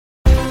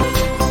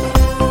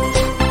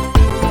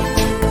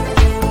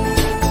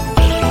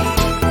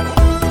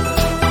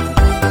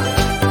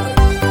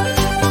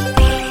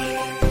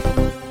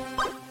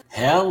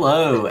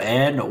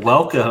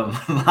welcome.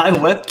 My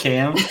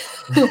webcam.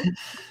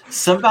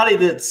 Somebody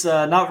that's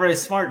not very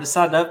smart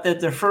decided to update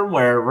their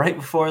firmware right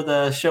before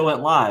the show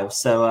went live.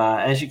 So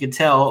as you can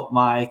tell,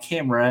 my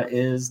camera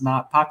is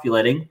not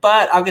populating,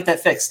 but I'll get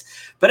that fixed.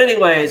 But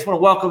anyways, I want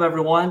to welcome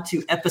everyone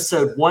to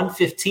episode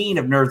 115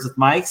 of Nerds with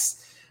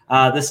Mics.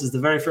 This is the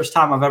very first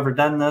time I've ever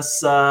done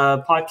this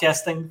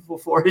podcast thing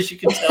before, as you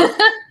can tell.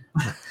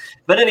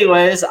 But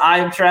anyways, I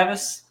am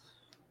Travis.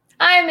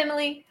 I'm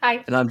Emily.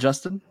 Hi. And I'm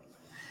Justin.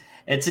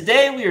 And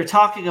today we are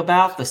talking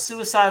about the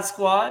Suicide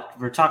Squad.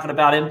 We're talking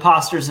about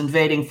imposters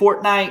invading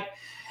Fortnite.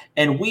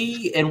 And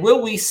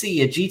will we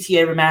see a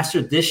GTA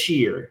remaster this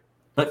year?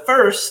 But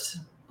first,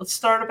 let's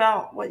start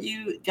about what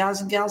you guys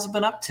and gals have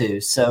been up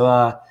to.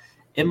 So,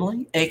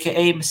 Emily,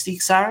 a.k.a.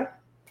 Mystique Siren,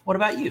 what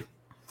about you?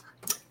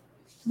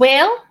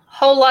 Well,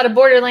 whole lot of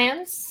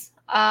Borderlands.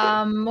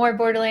 More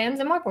Borderlands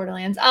and more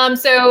Borderlands.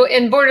 So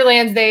in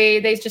Borderlands, they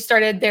just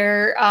started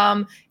their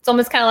it's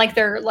almost kind of like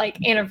their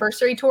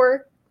anniversary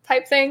tour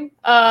type thing,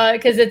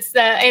 because it's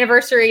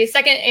the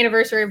second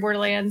anniversary of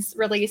Borderlands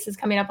release is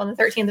coming up on the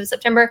 13th of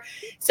September.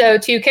 So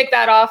to kick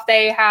that off,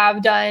 they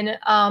have done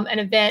an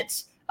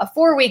event, a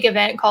 4-week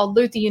event called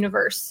Loot the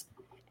Universe.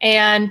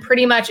 And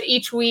pretty much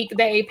each week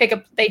they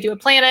do a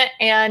planet,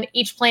 and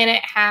each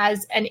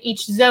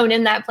zone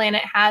in that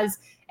planet has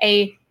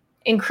a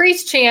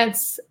increased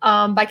chance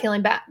by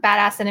killing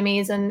badass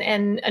enemies and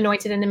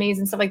anointed enemies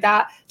and stuff like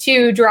that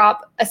to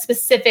drop a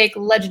specific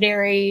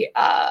legendary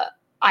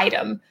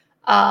item,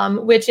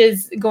 which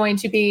is going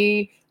to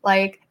be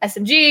like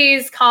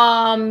SMGs,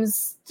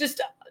 comms, just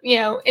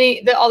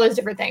all those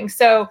different things.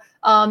 So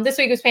this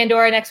week was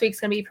Pandora, next week's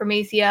going to be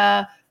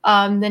Promethea,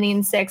 the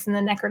Neon 6, and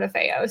the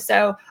Necrodefeo.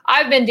 So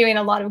I've been doing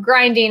a lot of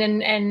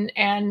grinding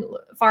and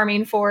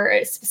farming for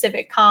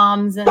specific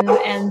comms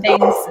and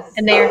things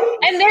in there.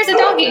 And there's a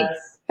doggy.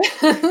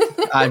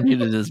 I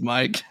muted his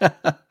mic.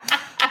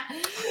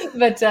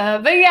 But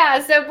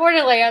yeah, so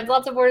Borderlands,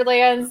 lots of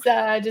Borderlands,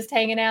 just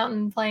hanging out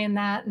and playing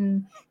that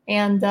and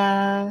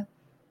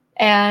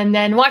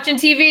then watching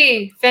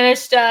TV.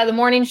 Finished the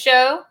morning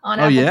show on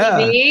Apple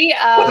TV.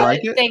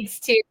 Like it? Thanks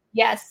to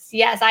Yes.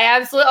 I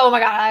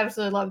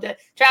absolutely loved it.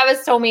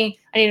 Travis told me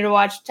I needed to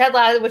watch Ted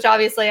Lasso, which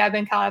obviously I've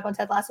been caught up on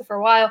Ted Lasso for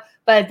a while,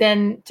 but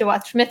then to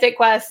watch Mythic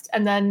Quest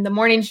and then the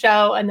morning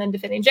show and then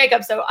Defending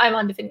Jacob. So I'm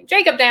on Defending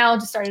Jacob now.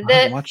 Just started it. I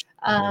haven't watched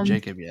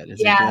Jacob yet. Is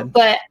it good?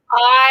 But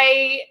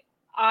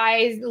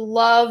I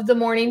love the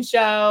morning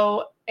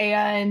show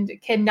and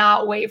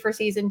cannot wait for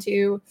season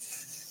 2.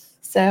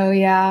 So,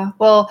 yeah.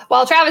 Well,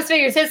 while Travis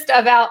figures his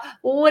stuff out,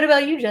 what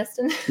about you,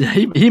 Justin?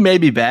 He may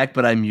be back,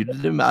 but I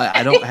muted him.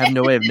 I don't have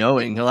no way of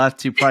knowing. He'll have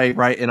to probably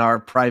write in our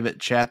private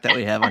chat that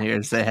we have on here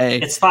and say, hey.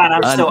 It's fine.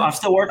 I'm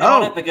still working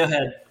on it, but go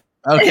ahead.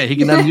 Okay, he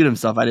can unmute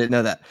himself. I didn't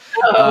know that.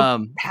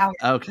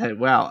 Okay,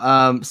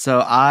 wow.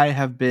 So I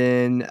have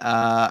been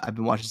I've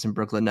been watching some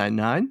Brooklyn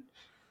Nine-Nine.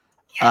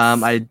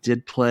 Yes. I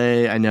did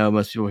play, I know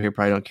most people here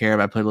probably don't care,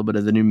 but I played a little bit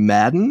of the new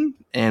Madden,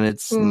 and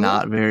it's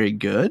not very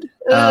good.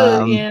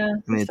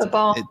 It's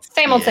football.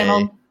 Same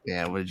old.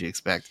 Yeah, what did you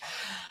expect?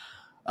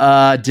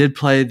 Did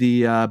play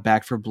the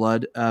Back 4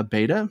 Blood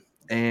beta,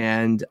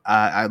 and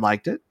I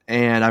liked it.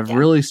 And I've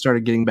really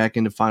started getting back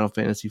into Final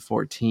Fantasy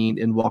 14,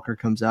 and Walker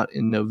comes out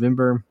in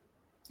November.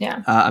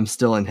 Yeah. I'm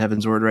still in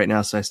Heaven's Word right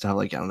now, so I still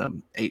have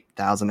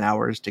 8,000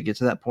 hours to get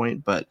to that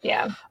point. But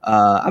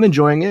I'm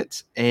enjoying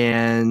it,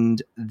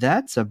 and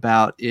that's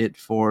about it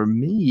for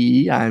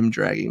me. I'm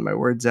dragging my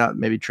words out.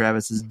 Maybe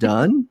Travis is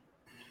done.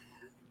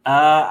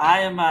 I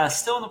am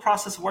still in the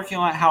process of working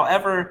on it.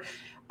 However,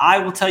 I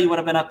will tell you what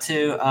I've been up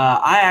to.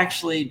 I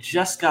actually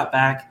just got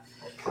back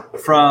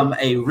from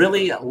a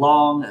really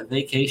long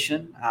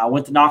vacation. I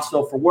went to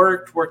Knoxville for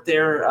work, worked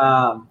there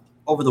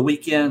over the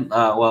weekend.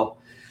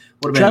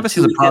 Travis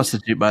is a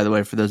prostitute, by the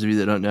way, for those of you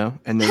that don't know.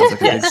 And there's a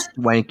big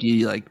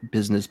swanky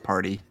business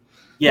party.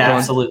 Yeah,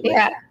 absolutely.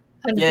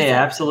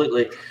 Yeah,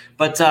 absolutely.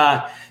 But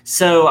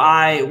so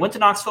I went to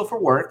Knoxville for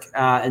work.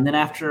 And then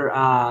after,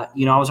 I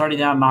was already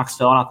down in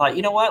Knoxville, and I thought,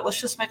 you know what, let's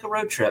just make a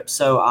road trip.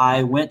 So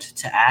I went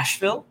to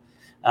Asheville,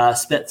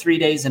 spent 3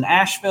 days in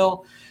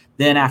Asheville.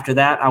 Then after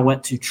that, I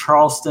went to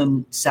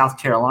Charleston, South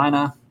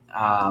Carolina,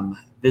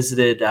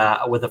 visited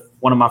with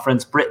one of my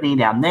friends, Brittany,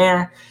 down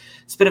there.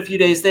 Spent a few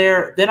days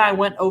there. Then I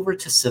went over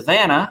to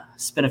Savannah,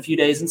 spent a few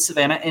days in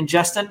Savannah. And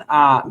Justin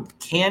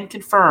can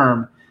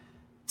confirm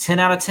 10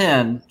 out of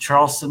 10,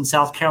 Charleston,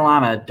 South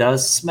Carolina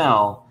does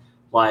smell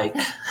like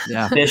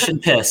fish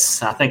and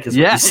piss, I think is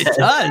what you said. It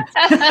does.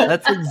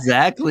 That's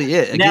exactly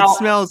it. It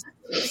smells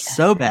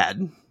so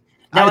bad.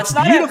 Now, it's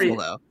not beautiful,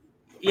 though.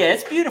 Yeah,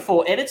 it's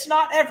beautiful. And it's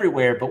not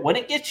everywhere. But when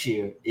it gets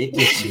you, it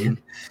gets you.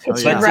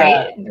 It's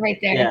right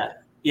there. Yeah.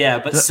 Yeah,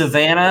 but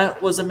Savannah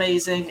was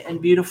amazing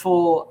and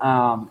beautiful.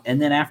 And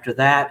then after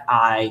that,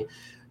 I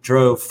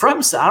drove I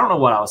don't know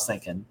what I was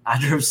thinking. I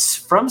drove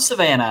from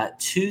Savannah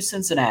to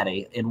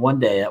Cincinnati in one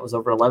day. That was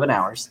over 11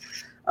 hours.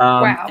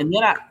 Wow. And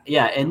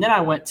then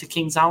I went to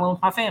Kings Island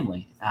with my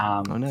family.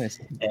 Nice.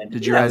 And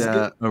did you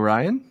ride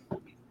Orion?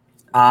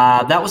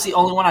 That was the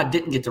only one I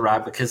didn't get to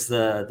ride because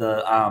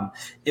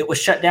it was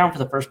shut down for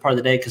the first part of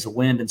the day because of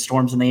wind and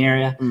storms in the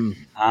area.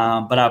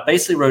 But I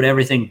basically rode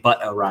everything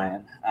but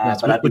Orion.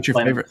 What's your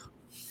favorite?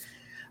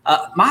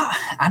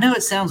 I know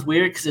it sounds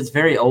weird because it's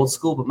very old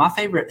school, but my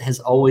favorite has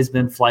always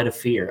been Flight of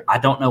Fear. I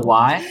don't know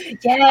why.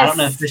 Yes. I don't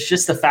know if it's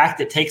just the fact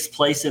that it takes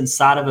place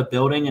inside of a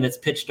building and it's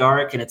pitch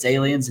dark and it's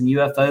aliens and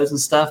UFOs and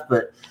stuff,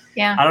 but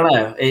yeah, I don't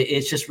know.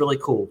 It's just really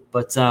cool.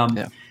 But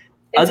other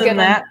than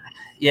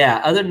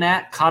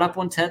that, caught up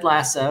on Ted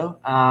Lasso.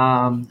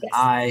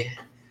 I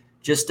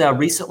just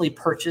recently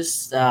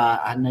purchased,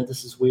 I know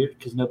this is weird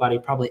because nobody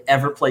probably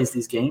ever plays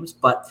these games,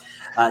 but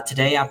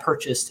today I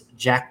purchased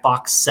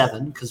Jackbox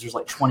 7 because there's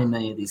like 20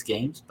 million of these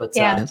games. But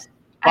I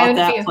bought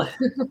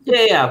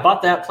that.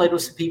 Bought that, played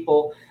with some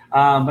people.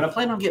 But I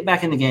plan on getting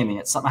back into gaming.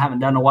 It's something I haven't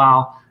done in a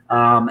while.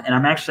 And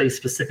I'm actually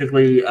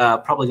specifically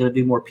probably going to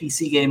do more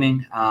PC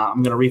gaming.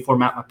 I'm going to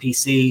reformat my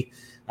PC,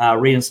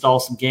 reinstall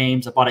some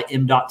games. I bought an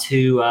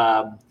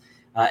M.2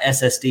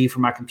 SSD for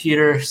my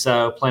computer,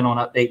 so plan on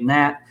updating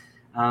that.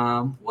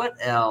 What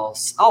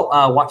else?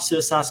 Watch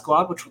Suicide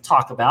Squad, which we'll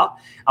talk about.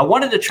 I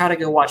wanted to try to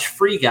go watch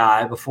Free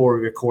Guy before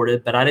we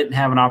recorded, but I didn't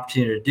have an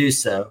opportunity to do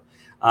so.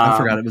 I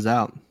forgot it was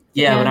out.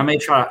 Yeah, but I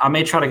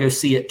may try to go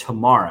see it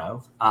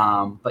tomorrow.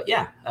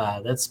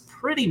 That's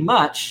pretty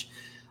much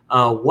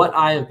what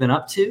I have been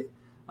up to.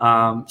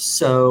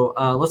 So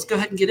let's go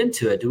ahead and get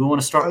into it. Do we want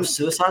to start with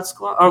Suicide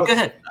Squad? Oh, go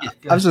ahead. Yeah,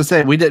 I was going to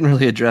say, we didn't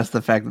really address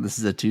the fact that this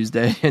is a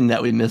Tuesday and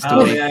that we missed a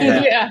week.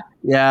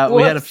 Yeah,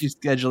 we had a few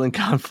scheduling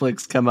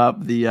conflicts come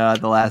up the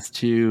last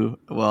two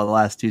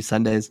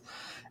Sundays,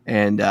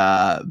 and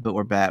but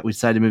we're back. We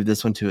decided to move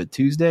this one to a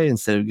Tuesday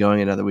instead of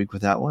going another week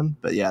without one.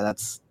 But yeah,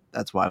 that's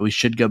why we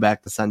should go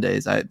back to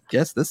Sundays. I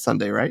guess this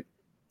Sunday, right?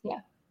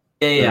 Yeah.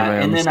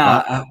 And then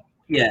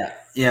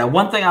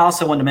one thing I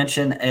also wanted to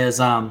mention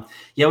is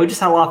we just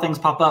had a lot of things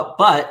pop up,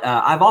 but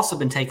I've also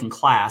been taking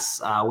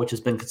class, which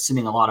has been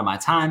consuming a lot of my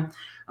time.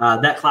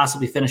 That class will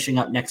be finishing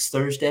up next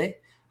Thursday.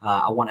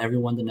 I want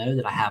everyone to know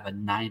that I have a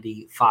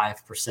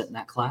 95% in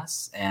that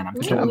class, and I'm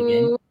killing the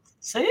game.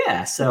 So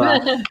yeah,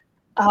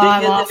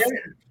 I'm lost.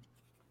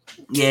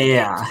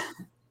 Yeah.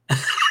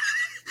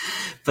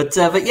 But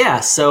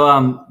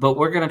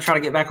we're going to try to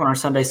get back on our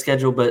Sunday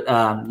schedule, but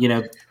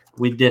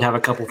we did have a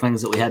couple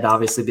things that we had to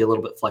obviously be a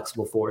little bit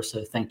flexible for.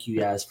 So thank you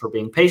guys for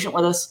being patient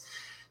with us.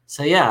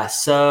 So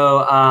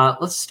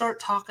let's start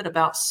talking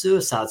about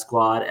Suicide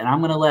Squad, and I'm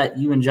going to let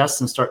you and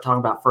Justin start talking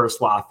about first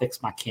while I fix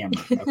my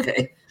camera.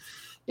 Okay.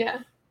 Yeah.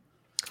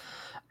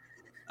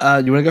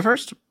 You want to go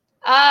first?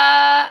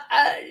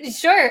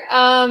 Sure.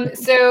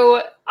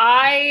 So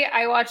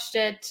I watched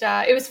it.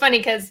 It was funny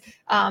because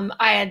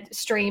I had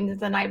streamed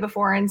the night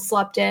before and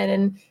slept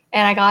in,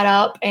 and I got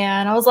up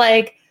and I was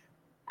like,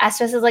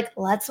 Astos is like,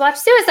 let's watch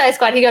Suicide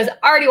Squad. He goes,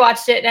 already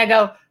watched it. And I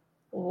go,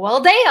 well,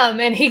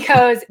 damn. And he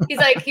goes, he's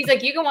like, we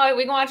can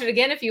watch it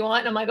again if you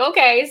want. And I'm like,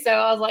 okay. So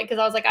I was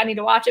like, I need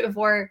to watch it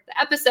before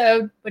the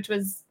episode, which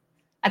was,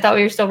 I thought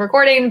we were still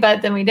recording,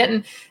 but then we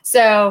didn't.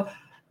 So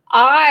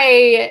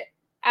I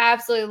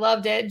absolutely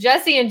loved it.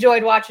 Jesse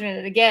enjoyed watching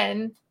it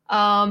again.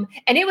 And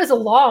it was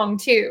long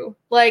too.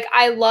 Like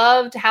I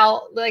loved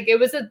how it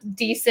was a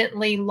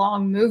decently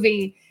long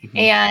movie,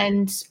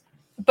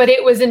 but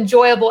it was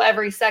enjoyable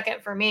every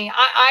second for me.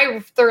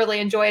 I thoroughly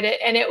enjoyed it.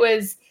 And it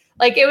was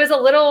a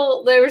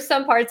little, there were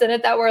some parts in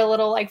it that were a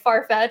little like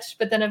far-fetched,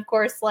 but then of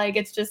course,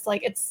 it's just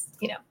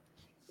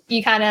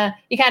you kind of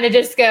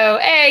just go,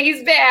 hey,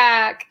 he's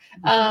back.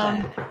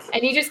 And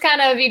you just kind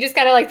of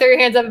like throw your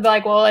hands up and be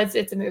like, well, it's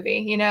a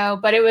movie,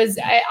 but it was,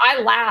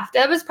 I laughed.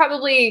 That was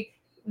probably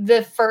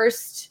the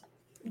first,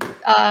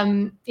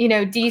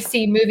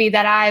 DC movie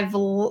that I've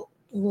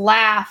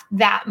laughed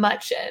that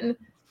much in.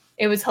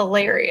 It was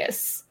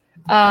hilarious.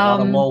 A lot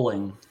of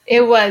lolling.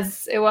 It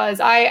was.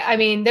 I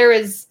mean, there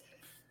was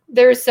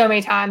so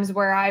many times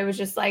where I was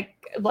just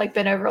like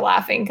bent over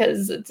laughing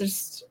because it's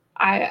just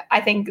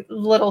I think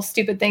little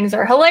stupid things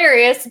are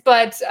hilarious,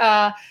 but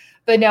no,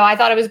 I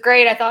thought it was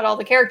great. I thought all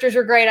the characters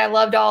were great. I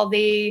loved all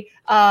the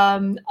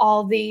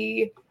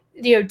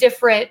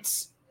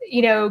different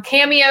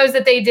cameos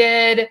that they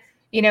did,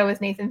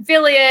 with Nathan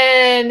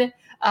Fillion,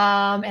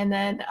 and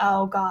then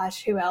oh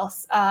gosh, who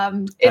else?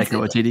 Taika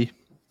Waititi.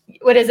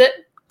 What is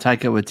it?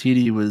 Taika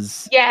Waititi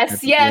was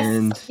yes.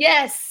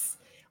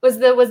 Was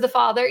the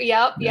father?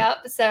 Yep.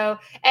 So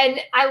and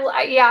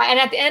and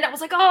at the end I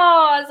was like,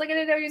 I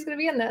didn't know he was going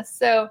to be in this.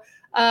 So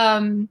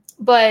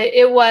but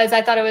it was.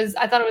 I thought it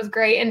was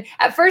great. And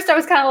at first I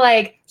was kind of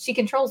like, she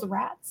controls the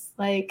rats,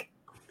 like.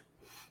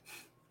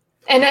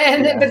 But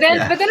then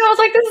I was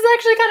like, this is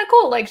actually kind of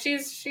cool. Like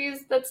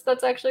she's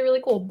that's actually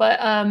really cool. But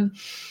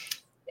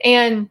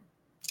and.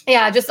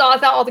 Yeah, I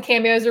thought all the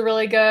cameos are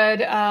really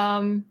good. They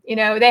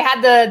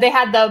had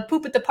the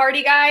poop at the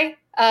party guy.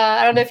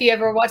 I don't know if you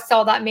ever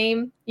saw that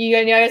meme. You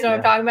guys know what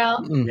I'm talking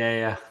about?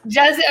 Yeah.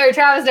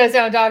 Travis knows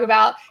what I'm talking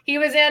about. He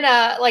was in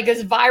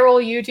this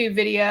viral YouTube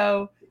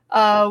video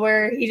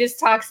where he just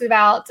talks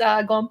about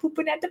going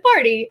pooping at the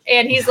party,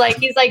 and he's like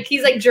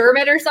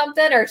German or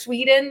something, or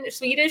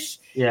Swedish.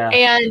 Yeah.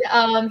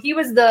 And he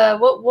was the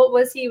what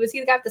was he? Was he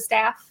the guy with the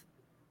staff?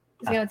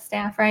 Was he with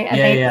staff, right?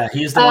 Yeah.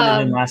 He's the one that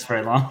didn't last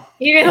very long.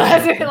 He didn't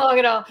last very long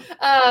at all.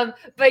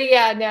 But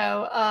yeah,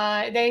 no.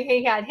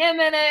 He had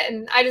him in it,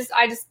 and I just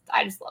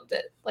loved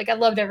it. Like, I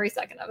loved every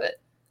second of it.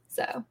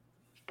 So.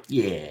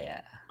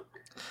 Yeah.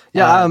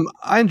 Yeah,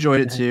 I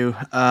enjoyed it too.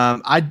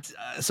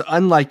 So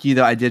unlike you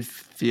though, I did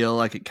feel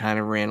like it kind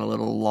of ran a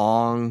little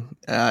long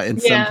in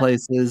some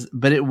places,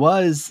 but it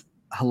was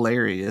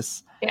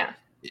hilarious. Yeah.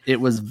 It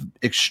was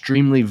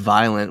extremely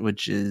violent,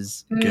 which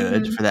is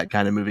good for that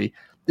kind of movie.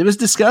 It was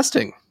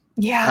disgusting.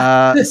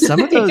 Yeah.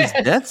 Some of those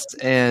deaths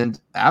and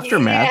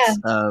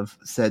aftermaths of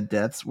said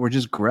deaths were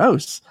just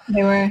gross.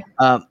 They were.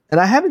 And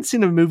I haven't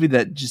seen a movie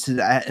that just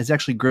has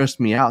actually grossed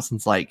me out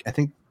since, like, I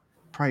think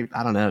probably,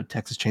 I don't know,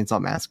 Texas Chainsaw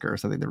Massacre or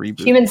something, the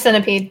reboot. Human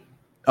Centipede.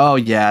 Oh,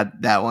 yeah,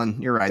 that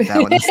one. You're right,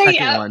 that one. The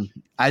second one.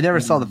 I never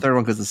saw the third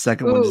one because the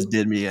second one just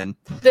did me in.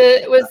 Was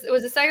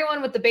the second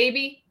one with the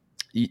baby?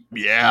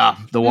 Yeah,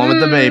 the one with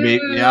the baby.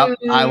 Yep.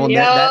 I will.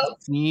 That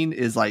scene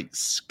is like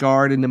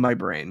scarred into my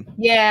brain.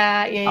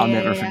 Yeah. I'll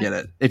never forget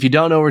it. If you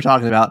don't know what we're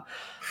talking about,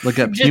 look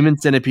up Human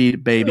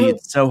Centipede baby.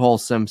 It's so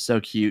wholesome,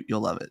 so cute.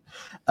 You'll love it.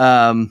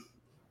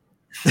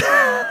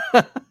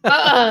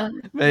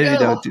 Maybe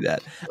don't do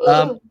that.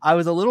 I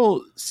was a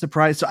little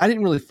surprised. So I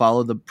didn't really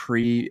follow the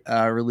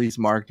pre-release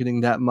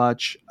marketing that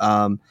much. So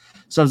I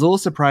was a little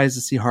surprised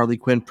to see Harley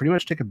Quinn pretty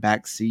much take a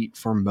back seat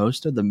for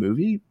most of the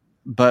movie.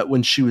 But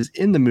when she was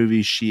in the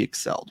movie, she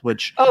excelled,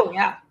 which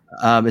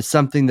is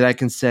something that I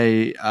can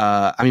say.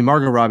 I mean,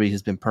 Margot Robbie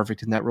has been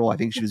perfect in that role. I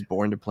think she was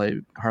born to play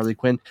Harley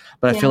Quinn,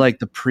 but I feel like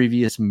the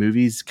previous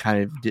movies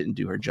kind of didn't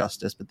do her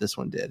justice, but this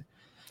one did.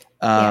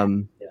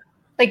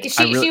 Like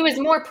she was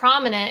more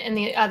prominent in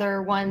the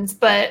other ones,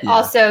 but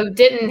also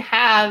didn't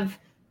have.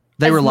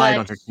 They relied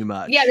on her too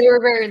much. Yeah, they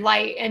were very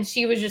light, and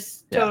she was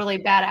just totally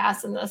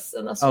badass in this.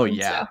 Oh one,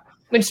 yeah, so,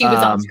 when she was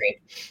on screen.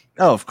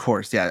 Oh, of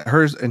course, yeah.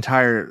 Her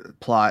entire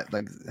plot,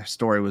 like her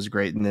story, was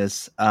great in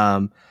this.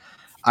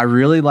 I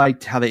really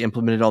liked how they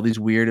implemented all these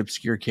weird,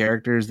 obscure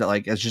characters that,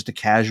 like, as just a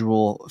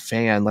casual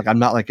fan, like, I'm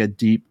not like a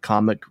deep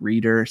comic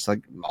reader, so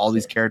like all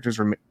these characters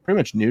were pretty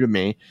much new to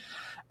me,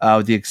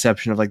 with the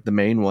exception of like the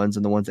main ones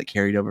and the ones that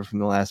carried over from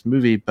the last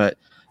movie. But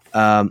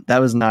that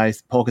was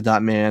nice. Polka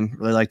Dot Man,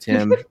 really liked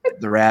him.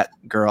 The rat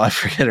girl, I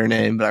forget her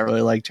name, but I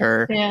really liked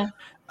her. Yeah.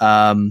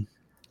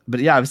 But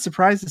yeah, I was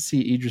surprised to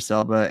see Idris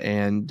Elba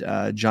and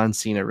John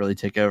Cena really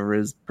take over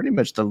as pretty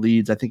much the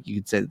leads. I think you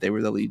could say that they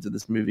were the leads of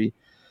this movie.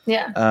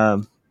 Yeah.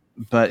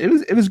 But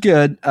it was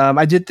good.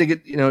 I did think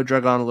it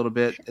drug on a little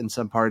bit in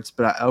some parts,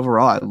 but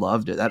overall I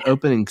loved it. That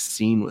opening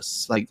scene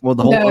was like,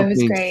 the whole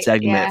opening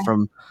segment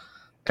from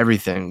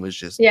everything was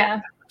just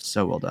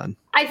so well done.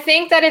 I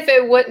think that if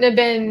it wouldn't have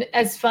been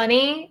as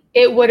funny,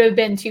 it would have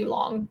been too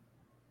long.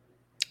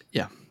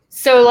 Yeah.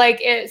 So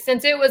like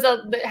since it was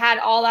it had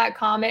all that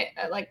comic,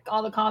 like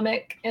all the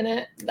comic in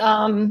it,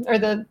 or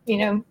the,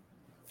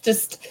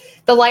 just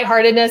the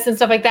lightheartedness and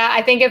stuff like that.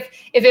 I think if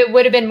it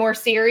would have been more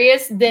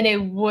serious, then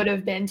it would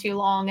have been too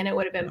long and it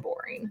would have been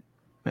boring.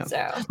 Yeah.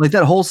 So like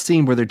that whole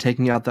scene where they're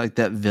taking out like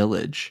that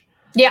village.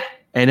 Yeah.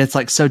 And it's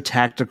like so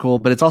tactical,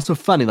 but it's also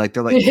funny. Like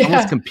they're like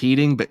almost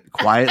competing, but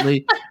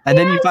quietly. And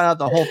then you find out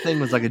the whole thing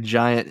was like a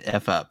giant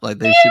F up. Like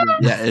they should have.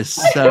 Yeah,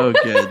 it's so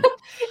good.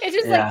 It's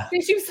just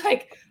like she was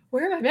like,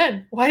 "Where are my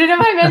men? Why did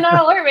my men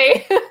not alert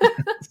me?"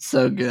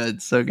 So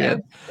good, so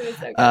good. It was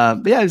so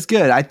good. But yeah, it was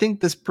good. I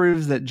think this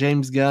proves that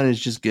James Gunn is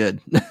just good.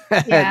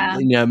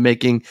 Yeah.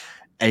 Making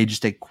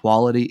just a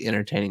quality,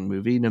 entertaining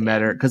movie. No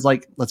matter, because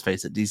like let's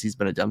face it, DC's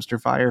been a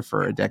dumpster fire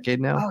for a decade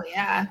now. Oh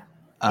yeah.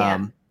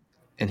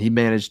 And he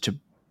managed to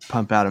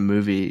pump out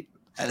a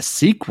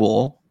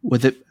sequel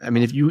with it. I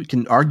mean, if you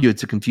can argue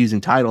it's a confusing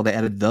title, they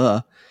added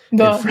the in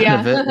front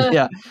of it.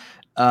 Yeah.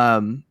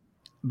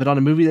 But on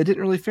a movie that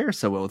didn't really fare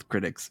so well with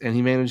critics. And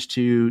he managed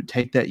to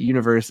take that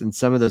universe and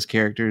some of those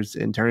characters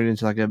and turn it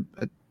into like a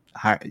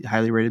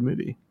highly rated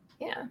movie.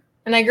 Yeah.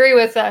 And I agree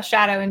with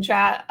Shadow and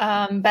chat.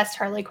 Best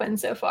Harley Quinn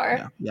so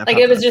far. Yeah, like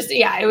it was just,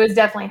 it was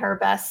definitely her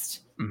best,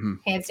 mm-hmm.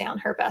 hands down,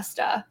 her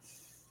best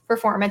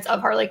performance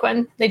of Harley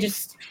Quinn.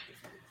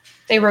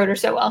 They wrote her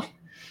so well.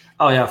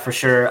 Oh yeah, for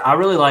sure. I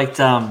really liked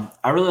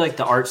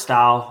the art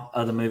style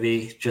of the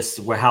movie,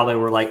 just how they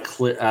were like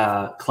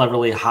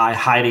cleverly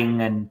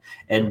hiding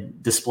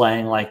and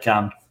displaying like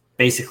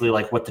basically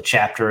like what the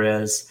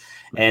chapter is.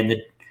 And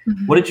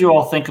what did you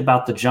all think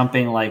about the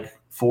jumping like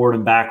forward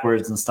and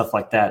backwards and stuff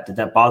like that? Did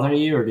that bother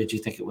you, or did you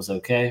think it was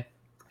okay?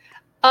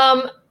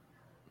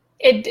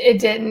 It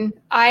didn't.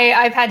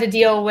 I've had to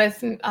deal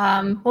with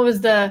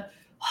was it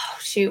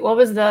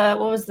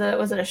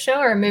a show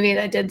or a movie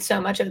that did so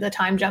much of the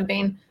time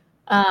jumping?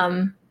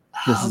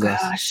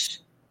 Gosh.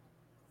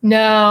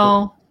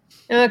 No,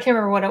 I can't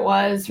remember what it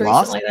was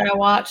recently that I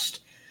watched.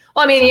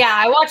 Well, I mean,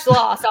 I watched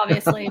Lost,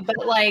 obviously, but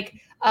like,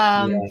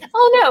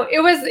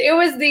 it was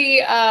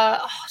the,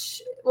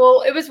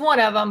 it was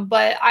one of them,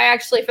 but I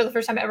actually, for the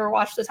first time ever,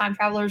 watched The Time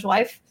Traveler's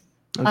Wife.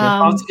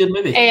 Okay. It's a good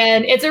movie.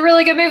 And it's a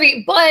really good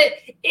movie, but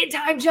it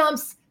time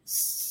jumps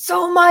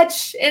so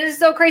much. It is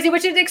so crazy,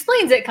 which it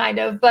explains it kind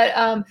of.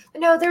 But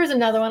no, there was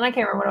another one. I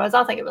can't remember what it was.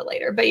 I'll think of it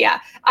later. But yeah,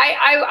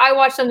 I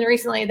watched something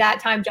recently that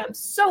time jumped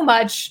so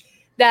much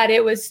that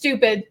it was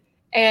stupid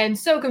and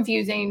so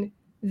confusing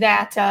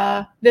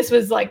that this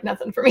was like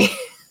nothing for me.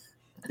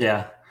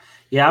 Yeah.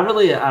 Yeah,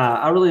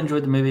 I really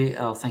enjoyed the movie.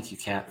 Oh, thank you,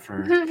 Kat,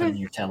 for putting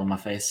your tail on my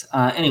face.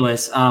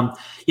 Anyways, I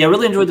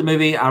really enjoyed the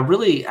movie. I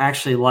really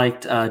actually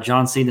liked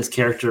John Cena's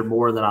character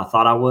more than I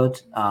thought I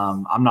would.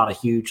 I'm not a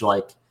huge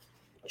like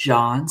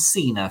John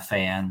Cena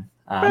fan.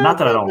 Not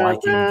that I don't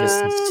like him,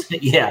 just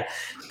yeah.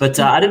 But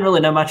I didn't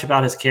really know much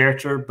about his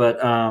character.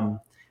 But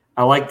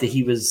I liked that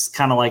he was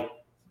kind of like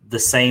the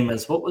same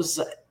as what was.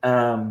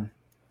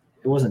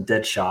 It wasn't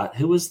Deadshot.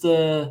 Who was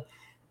the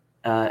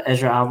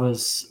Ezra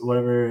Alba's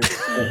whatever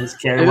his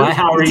character?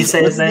 However you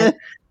say his name.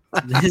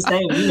 His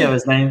name, you know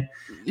his name.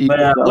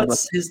 But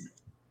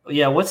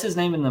what's his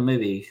name in the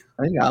movie?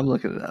 I think I'm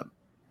looking it up.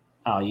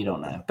 Oh, you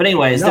don't know. But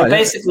anyways, they're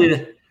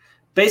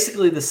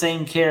basically the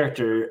same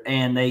character,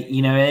 and they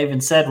even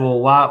said, well,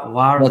 why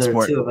are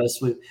there two of us?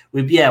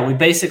 We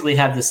basically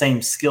have the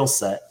same skill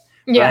set.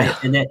 Yeah.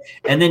 Right?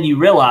 And then you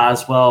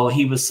realize, well,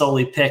 he was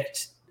solely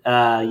picked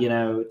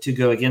to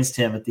go against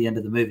him at the end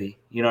of the movie.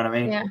 You know what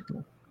I mean? Yeah.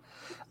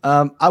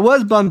 I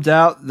was bummed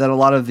out that a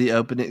lot of the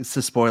openings,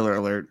 so spoiler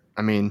alert,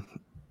 I mean,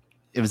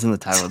 it was in the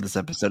title of this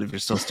episode. If you're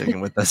still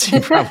sticking with us, you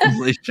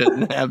probably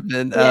shouldn't have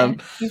been. Yeah,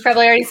 you've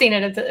probably already seen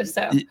it if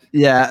so.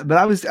 Yeah, but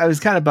I was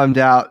kind of bummed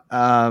out.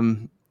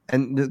 And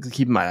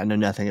keep in mind, I know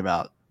nothing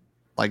about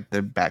like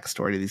the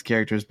backstory to these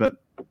characters, but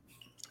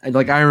I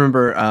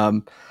remember,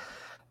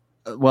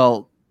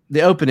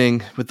 the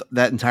opening with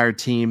that entire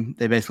team,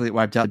 they basically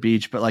wiped out the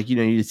beach. But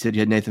you said you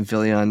had Nathan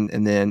Fillion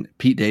and then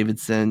Pete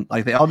Davidson.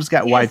 Like they all just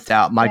got wiped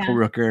out. Michael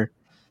Rooker,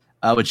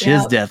 which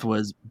his death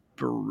was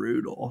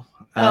brutal.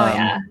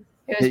 It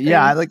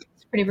was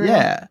pretty brutal.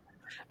 Yeah.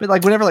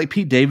 But whenever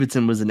Pete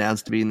Davidson was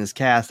announced to be in this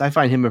cast, I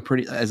find him a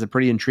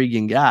pretty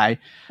intriguing guy.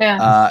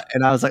 Yeah.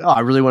 And I was like, oh,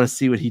 I really want to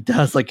see what he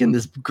does in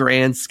this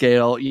grand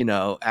scale,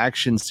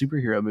 action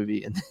superhero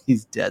movie. And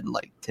he's dead in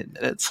 10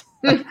 minutes.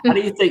 How do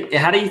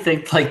you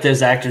think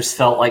those actors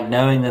felt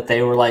knowing that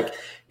they were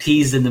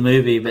teased in the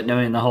movie, but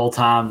knowing the whole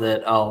time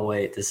that, oh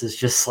wait, this is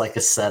just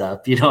a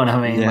setup. You know what I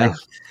mean? Yeah.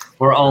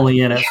 We're only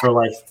in it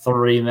for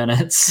 3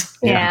 minutes.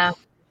 Yeah.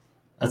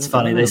 That's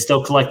funny. They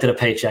still collected a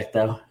paycheck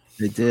though.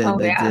 They did.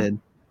 Did.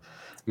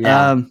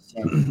 Yeah.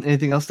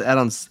 Anything else to add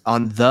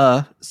on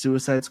the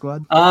Suicide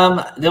Squad?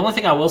 The only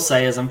thing I will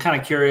say is I'm kind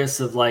of curious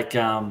of what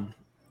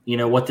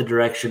the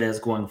direction is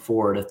going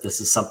forward. If this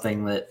is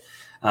something that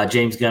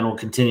James Gunn will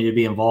continue to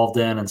be involved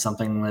in, and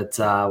something that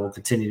will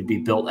continue to be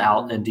built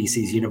out in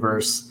DC's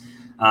universe,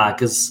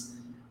 because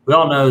we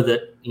all know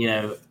that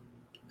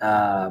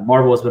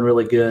Marvel has been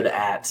really good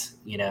at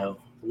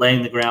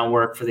laying the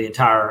groundwork for the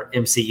entire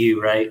MCU,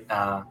 right?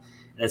 And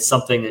it's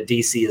something that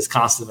DC has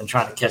constantly been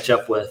trying to catch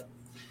up with.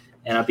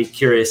 And I'd be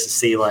curious to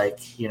see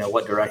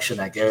what direction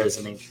that goes.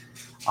 I mean,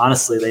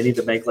 honestly, they need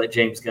to make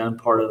James Gunn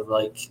part of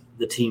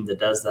the team that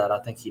does that. I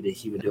think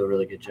he would do a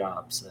really good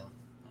job. So,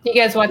 you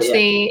guys watch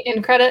the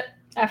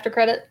after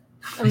credit?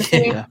 I'm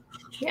assuming.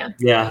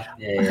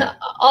 Yeah.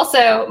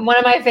 Also, one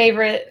of my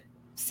favorite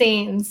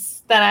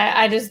scenes that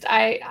I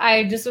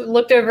just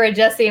looked over at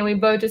Jesse and we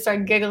both just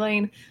started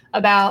giggling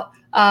about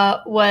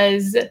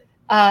was.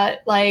 I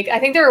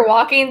think they were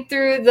walking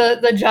through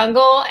the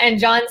jungle and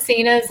John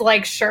Cena's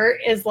shirt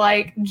is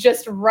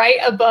just right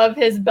above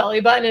his belly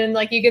button, and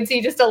you can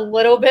see just a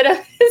little bit of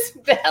his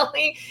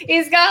belly.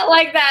 He's got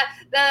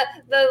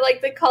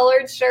the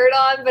colored shirt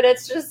on, but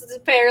it's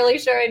just barely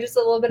showing just a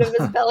little bit of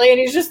his belly, and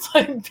he's just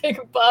big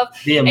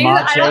buff.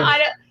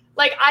 I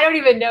don't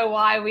even know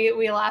why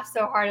we laughed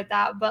so hard at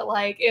that, but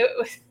it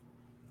was.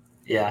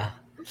 Yeah,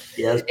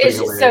 it's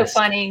just so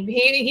funny.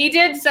 He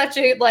did such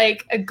a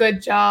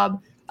good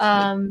job.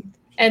 And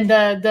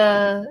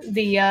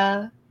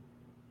the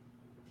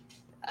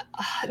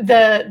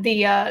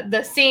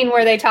scene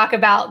where they talk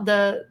about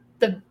the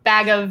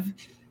bag of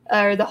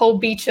or the whole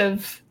beach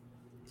of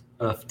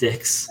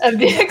dicks.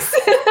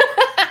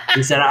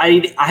 He said,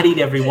 "I'd eat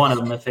every one of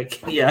them if it."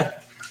 Yeah,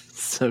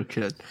 so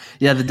good.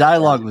 Yeah, the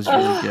dialogue was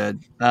really good.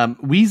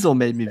 Weasel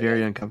made me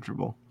very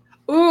uncomfortable.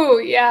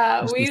 Ooh,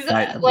 yeah, Weasel.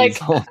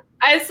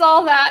 I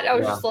saw that. I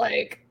was just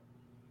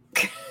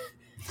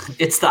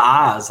it's the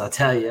eyes, I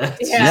tell you.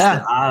 It's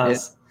just the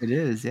eyes. It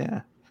is, yeah.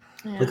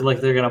 Look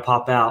like they're going to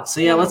pop out. So,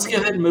 let's go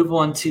ahead and move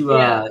on to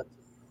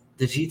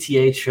the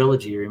GTA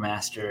Trilogy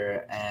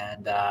remaster.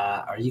 And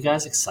are you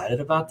guys excited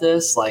about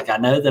this? I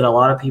know that a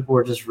lot of people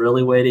were just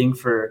really waiting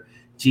for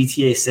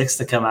GTA 6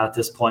 to come out at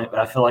this point, but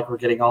I feel like we're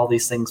getting all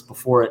these things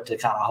before it to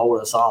kind of hold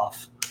us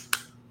off.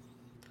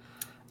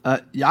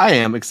 I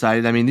am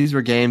excited. I mean, these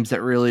were games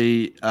that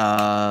really...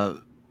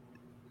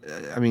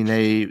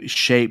 they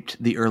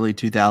shaped the early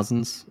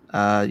 2000s.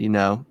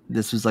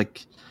 This was a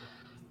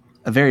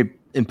very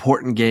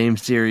important game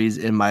series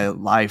in my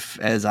life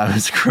as I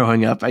was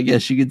growing up, I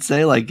guess you could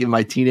say, like in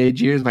my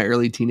teenage years, my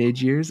early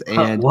teenage years.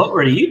 And what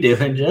were you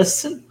doing,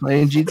 Justin?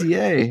 Playing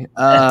GTA.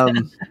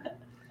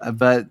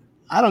 But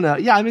I don't know.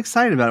 Yeah, I'm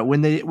excited about it.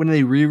 When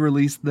they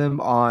re-released them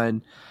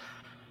on,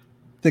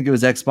 I think it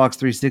was Xbox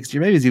 360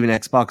 or maybe it was even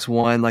Xbox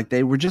One, like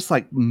they were just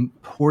like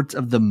ports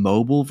of the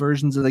mobile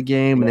versions of the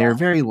game, and they were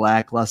very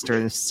lackluster,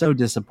 and it's so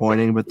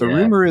disappointing. But the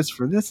rumor is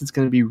for this, it's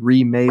going to be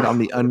remade on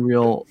the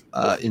Unreal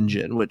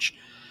Engine, which,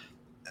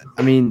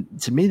 I mean,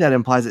 to me that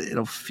implies that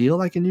it'll feel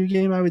like a new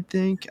game, I would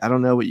think. I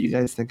don't know what you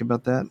guys think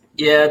about that.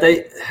 Yeah,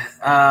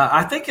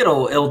 I think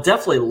it'll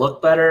definitely look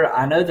better.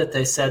 I know that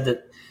they said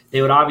that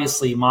they would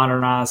obviously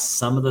modernize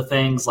some of the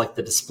things like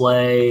the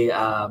display,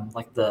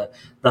 like the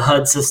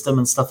HUD system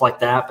and stuff like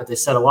that. But they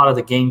said a lot of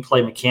the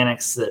gameplay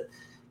mechanics that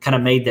kind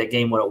of made that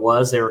game what it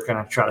was, they were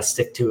going to try to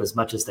stick to as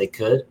much as they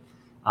could.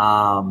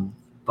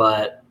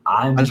 But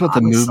I just want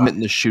the movement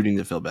and the shooting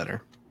to feel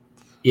better.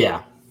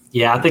 Yeah,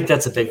 I think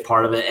that's a big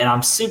part of it. And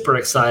I'm super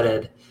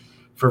excited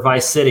for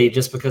Vice City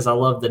just because I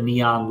love the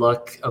neon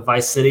look of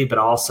Vice City, but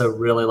I also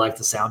really like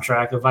the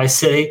soundtrack of Vice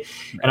City.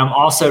 And I'm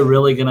also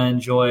really going to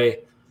enjoy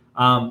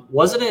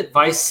wasn't it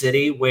Vice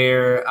City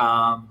where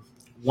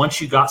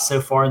once you got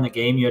so far in the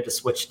game, you had to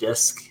switch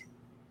disc?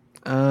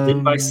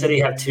 Didn't Vice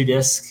City have 2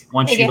 discs?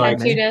 Once you like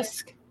 2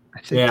 discs.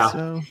 I think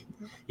so.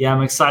 Yeah,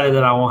 I'm excited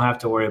that I won't have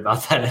to worry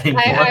about that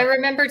anymore. I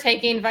remember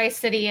taking Vice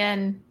City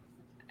in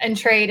and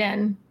trade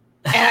in.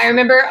 And I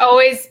remember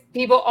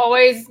people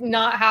always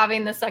not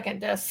having the second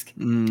disc.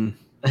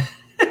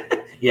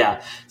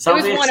 Yeah. So it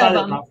was one of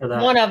them.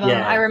 One of them,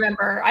 yeah. I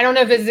remember. I don't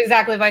know if it's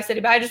exactly Vice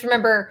City, but I just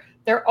remember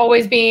there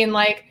always being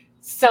like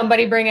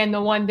somebody bring in the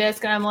 1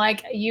 disc, and I'm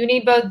like, you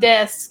need both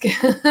discs.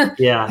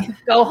 Yeah.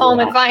 Go home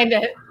and find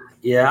it.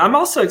 Yeah, I'm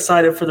also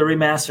excited for the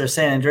remaster of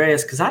San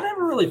Andreas because I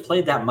never really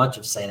played that much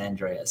of San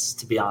Andreas,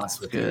 to be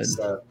honest with you.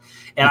 So,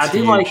 and that's I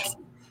do huge. Like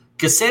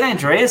because San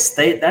Andreas,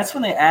 that's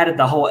when they added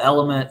the whole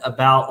element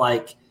about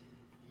like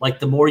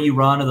the more you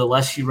run or the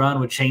less you run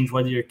would change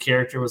whether your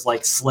character was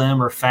like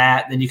slim or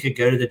fat. Then you could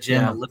go to the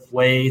gym and lift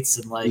weights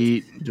and like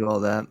eat, do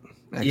all that.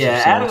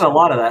 Yeah, added a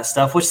lot of that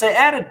stuff, which they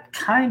added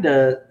kind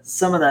of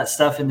some of that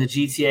stuff in the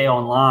GTA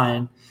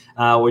Online,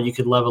 where you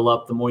could level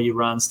up the more you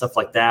run, stuff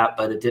like that.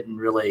 But it didn't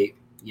really,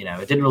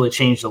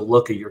 change the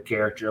look of your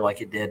character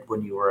like it did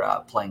when you were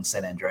playing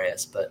San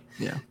Andreas. But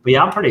yeah,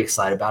 I'm pretty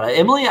excited about it.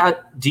 Emily,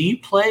 do you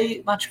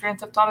play much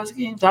Grand Theft Auto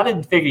games? I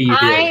didn't figure you did.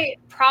 I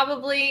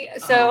probably.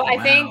 So I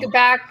think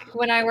back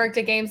when I worked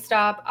at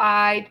GameStop,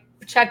 I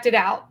checked it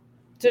out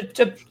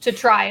to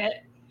try it,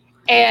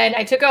 and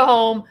I took it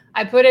home.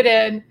 I put it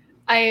in.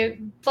 I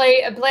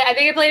think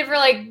I played it for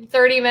like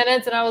 30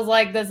 minutes and I was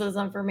like, this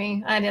isn't for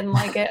me. I didn't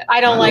like it. I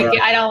don't like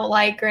it. I don't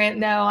like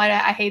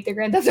I hate the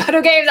Grand Theft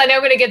Auto games. I know I'm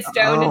going to get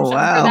stoned and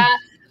stuff for that,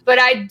 but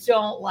I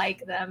don't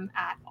like them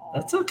at all.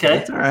 That's okay.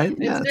 That's all right.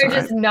 Yeah, they're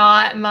just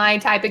not my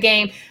type of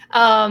game.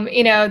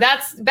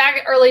 That's back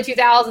in early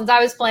 2000s.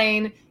 I was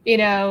playing,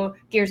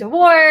 Gears of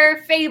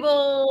War,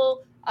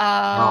 Fable, Fable.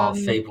 I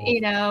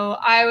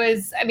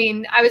was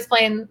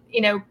playing,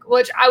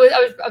 which I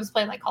was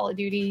playing like Call of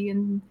Duty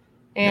and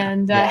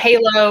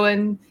Halo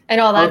and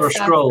all that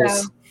stuff.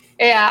 Scrolls. So,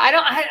 yeah, I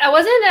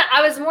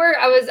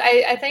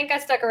think I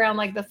stuck around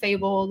like the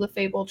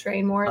Fable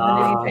train more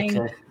than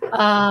anything. Okay.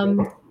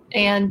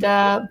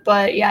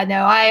 But yeah,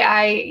 no,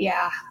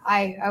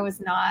 I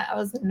was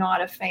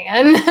not a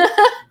fan.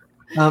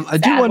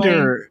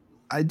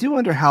 I do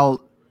wonder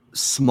how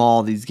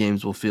small these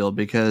games will feel,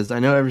 because I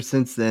know ever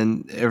since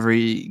then,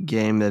 every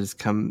game that has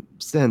come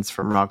since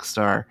from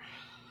Rockstar,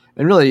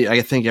 and really,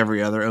 I think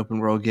every other open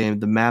world game,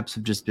 the maps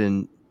have just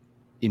been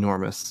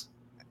enormous.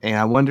 And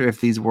I wonder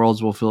if these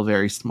worlds will feel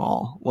very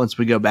small once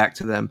we go back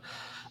to them.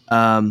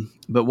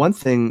 But one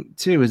thing,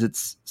 too, is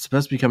it's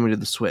supposed to be coming to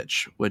the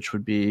Switch, which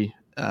would be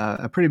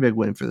a pretty big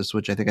win for the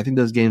Switch. I think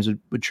those games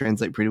would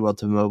translate pretty well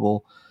to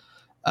mobile.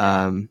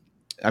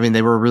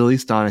 They were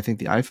released on, I think,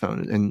 the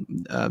iPhone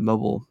and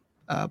mobile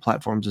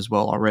platforms as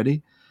well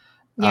already.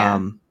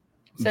 Yeah.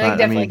 So they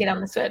definitely get on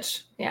the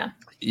Switch. Yeah.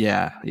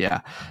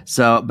 Yeah.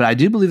 So, but I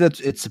do believe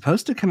that it's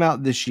supposed to come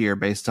out this year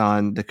based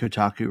on the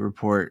Kotaku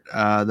report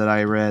that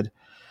I read,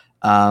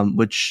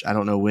 which I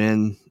don't know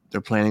when they're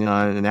planning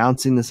on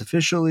announcing this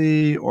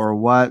officially or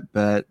what.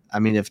 But I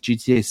mean, if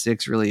GTA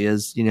 6 really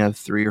is,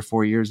 3 or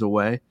 4 years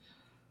away,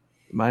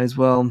 might as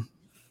well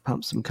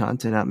pump some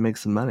content out and make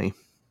some money.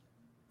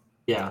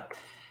 Yeah.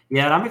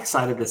 Yeah, and I'm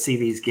excited to see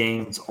these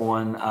games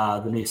on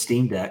the new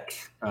Steam Deck,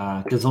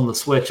 because on the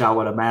Switch, I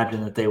would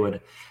imagine that they would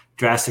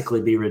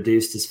drastically be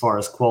reduced as far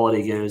as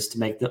quality goes to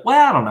make the.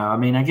 Well, I don't know. I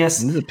mean, I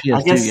guess it's a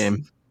PS2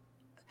 game.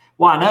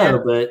 Well, I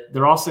know, but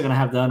they're also going to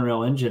have the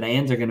Unreal Engine,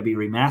 and they're going to be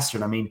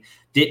remastered. I mean,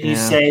 didn't you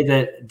say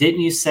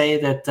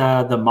that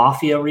the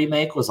Mafia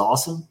remake was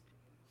awesome?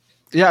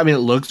 Yeah, I mean, it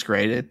looks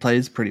great. It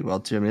plays pretty well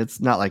too. I mean, it's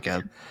not like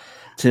a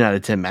 10 out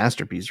of 10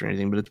 masterpiece or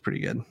anything, but it's pretty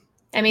good.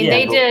 I mean,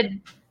 they did.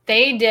 So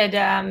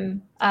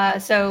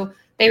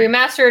they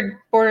remastered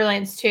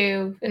Borderlands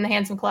 2 in the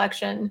Handsome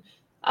Collection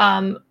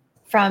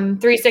from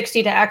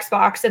 360 to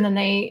Xbox, and then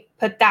they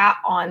put that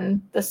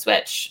on the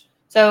Switch.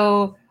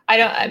 So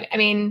I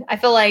mean, I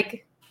feel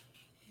like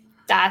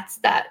if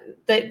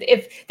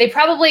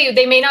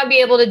they may not be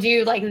able to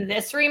do like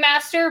this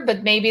remaster,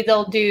 but maybe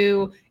they'll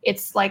do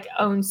its like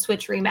own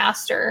Switch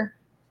remaster.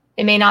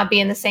 It may not be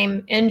in the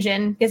same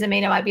engine because it may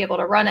not be able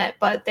to run it,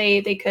 but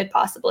they could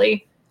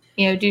possibly,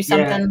 do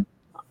something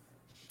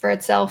for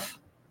itself.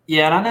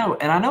 Yeah,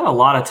 and I know a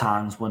lot of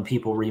times when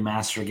people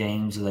remaster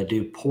games or they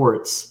do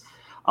ports,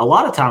 a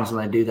lot of times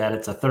when they do that,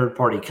 it's a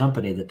third-party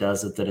company that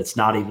does it, that it's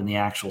not even the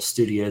actual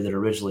studio that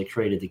originally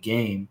created the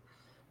game.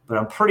 But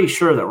I'm pretty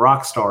sure that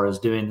Rockstar is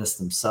doing this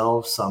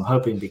themselves, so I'm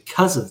hoping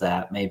because of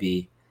that,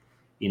 maybe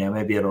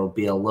it'll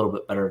be a little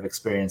bit better of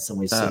experience than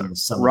we've seen with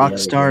some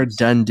Rockstar of the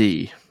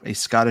Dundee, a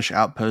Scottish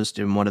outpost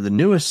in one of the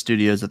newest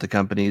studios at the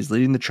company, is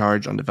leading the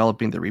charge on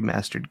developing the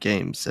remastered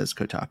game, says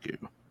Kotaku.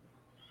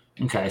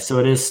 Okay, so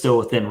it is still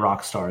within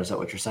Rockstar. Is that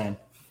what you're saying?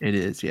 It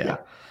is, yeah.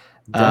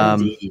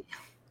 Dundee.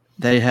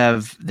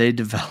 They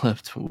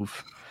developed.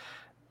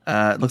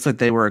 It looks like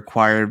they were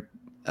acquired,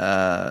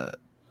 but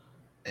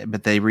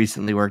they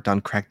recently worked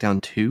on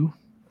Crackdown 2.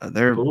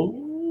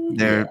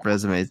 Their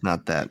resume is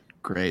not that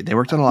great. They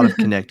worked on a lot of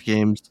Kinect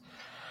games.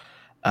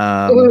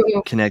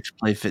 Kinect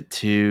Playfit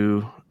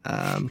 2,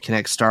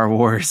 Kinect Star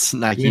Wars,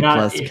 Nike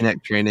Plus,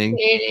 Kinect Training.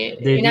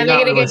 You're not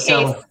making a good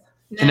case.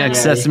 Kinect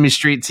Sesame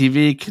Street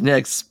TV,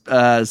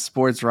 Kinect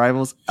Sports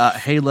Rivals,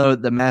 Halo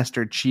the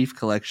Master Chief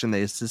Collection.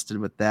 They assisted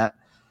with that,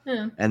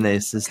 and they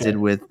assisted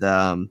with.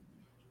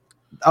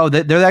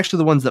 They're actually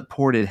the ones that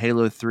ported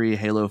Halo 3,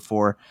 Halo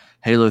 4,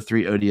 Halo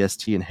 3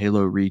 ODST, and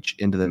Halo Reach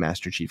into the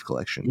Master Chief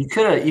Collection. You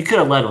could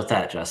have led with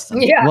that,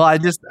 Justin. Yeah. Well,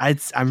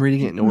 I'm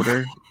reading it in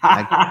order.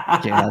 I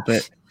can't help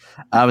it.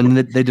 And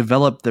they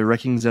developed the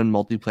Wrecking Zone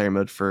multiplayer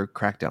mode for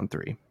Crackdown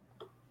 3.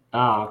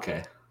 Oh,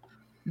 okay.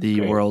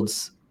 The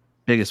world's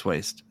biggest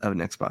waste of an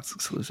Xbox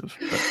exclusive.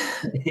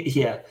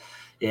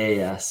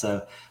 Yeah.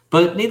 So,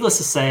 but needless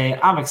to say,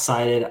 I'm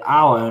excited.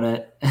 I'll own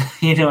it.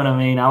 You know what I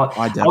mean? I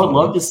would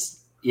love to.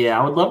 Yeah,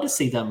 I would love to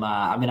see them.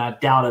 I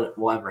doubt it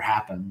will ever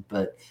happen,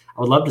 but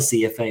I would love to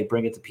see if they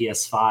bring it to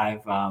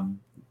PS5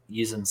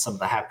 using some of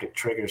the haptic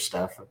trigger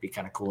stuff. It'd be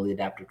kind of cool, the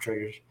adaptive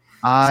triggers.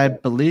 I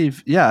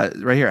believe,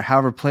 right here.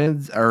 However,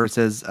 it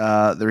says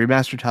the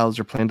remastered titles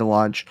are planned to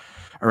launch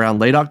around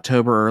late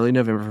October, early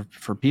November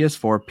for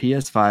PS4,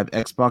 PS5,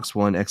 Xbox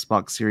One,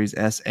 Xbox Series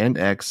S and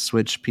X,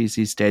 Switch,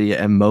 PC,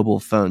 Stadia, and mobile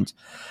phones.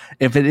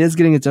 If it is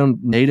getting its own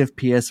native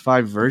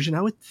PS5 version,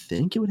 I would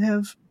think it would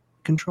have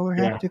controller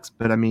haptics,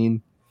 but I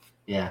mean,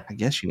 I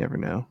guess you never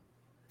know.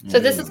 So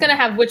this is going to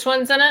have which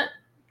ones in it?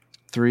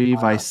 3,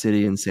 Vice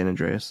City, and San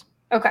Andreas.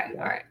 Okay,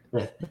 all right.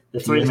 The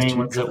three main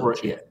ones that were,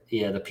 the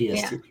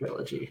PS2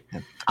 trilogy.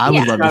 I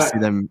would love to see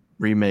them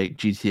remake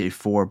GTA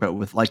 4, but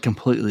with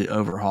completely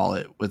overhaul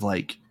it with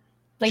like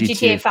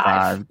GTA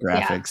 5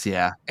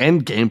 graphics,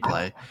 and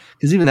gameplay.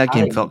 Because even that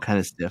game felt kind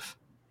of stiff.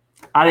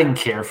 I didn't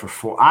care for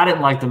 4. I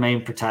didn't like the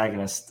main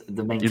protagonist. You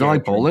don't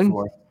like Bowling?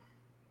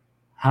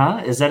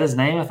 Huh? Is that his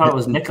name? I thought it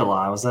was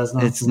Nikolai. Was that his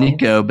name? It's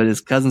Nico, but his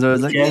cousin's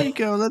always like,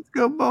 Nico, let's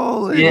go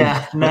bowling.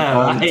 Yeah,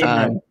 no.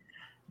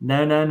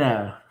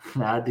 No.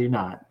 I do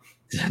not.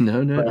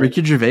 No. But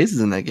Ricky Gervais is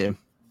in that game.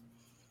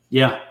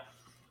 Yeah.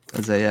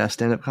 As a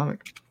stand-up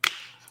comic.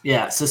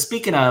 Yeah. So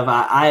speaking of,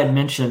 I had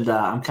mentioned,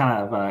 I'm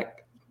kind of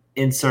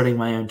inserting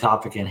my own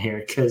topic in here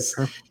because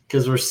we're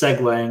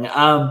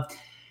segueing.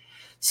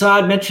 So I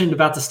had mentioned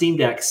about the Steam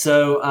Deck.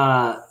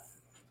 So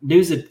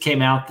news had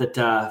came out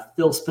that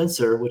Phil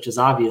Spencer, which is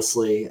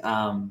obviously,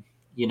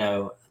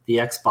 the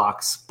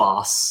Xbox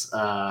boss,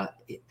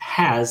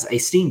 has a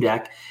Steam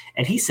Deck,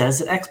 and he says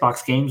that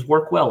Xbox games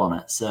work well on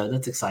it. So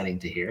that's exciting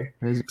to hear.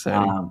 It is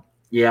exciting.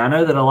 I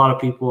know that a lot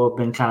of people have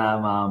been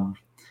kind of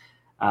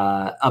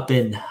up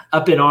in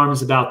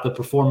arms about the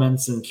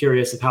performance and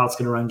curious of how it's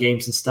going to run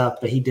games and stuff.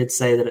 But he did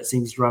say that it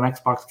seems to run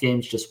Xbox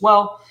games just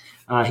well.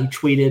 He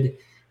tweeted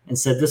and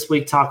said, "This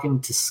week, talking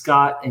to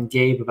Scott and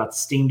Gabe about the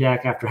Steam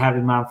Deck after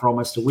having mine for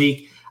almost a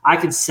week, I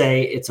could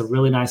say it's a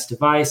really nice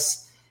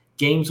device.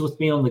 Games with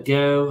me on the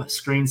go,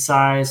 screen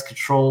size,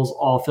 controls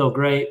all feel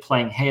great.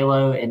 Playing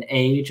Halo and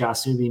Age, I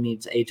assume he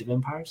means Age of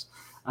Empires,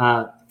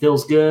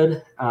 feels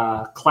good.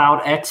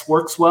 Cloud X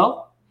works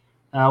well,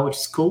 which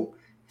is cool."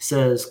 He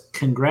says,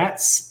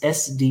 "Congrats,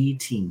 SD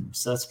team."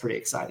 So that's pretty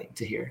exciting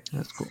to hear.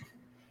 That's cool.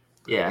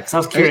 Yeah, because I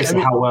was curious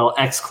how well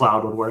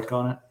xCloud would work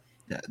on it.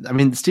 Yeah, I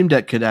mean, the Steam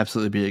Deck could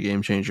absolutely be a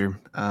game changer.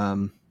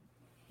 We'll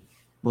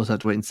just have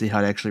to wait and see how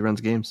it actually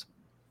runs games.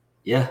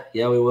 Yeah,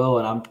 we will.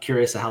 And I'm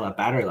curious how that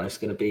battery life's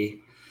going to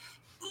be.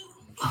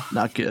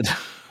 Not good.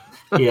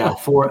 Yeah,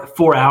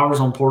 4 hours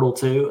on Portal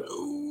 2.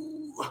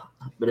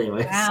 But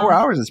anyway, 4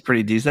 hours is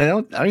pretty decent. I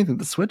don't even think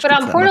the Switch. But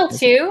on Portal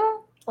 2,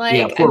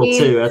 Portal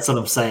 2. That's what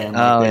I'm saying.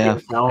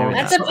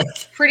 That's a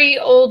pretty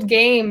old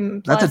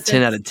game. That's a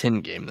 10 out of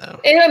 10 game,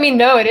 though.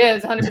 No, it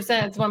is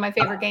 100%. It's one of my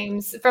favorite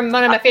games from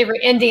one of my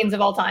favorite endings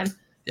of all time.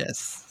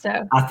 Yes.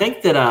 So I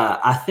think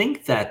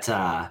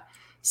that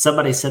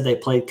somebody said they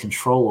played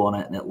Control on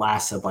it and it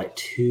lasted like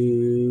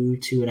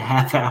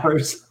 2.5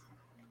 hours.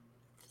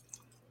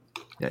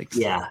 Yikes.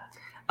 Yeah.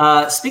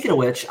 Speaking of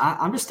which,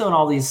 I'm just throwing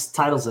all these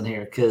titles in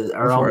here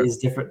these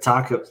different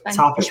topics.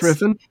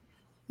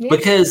 Yeah.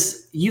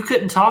 Because you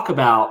couldn't talk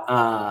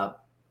about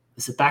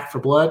is it Back 4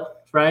 Blood,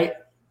 right?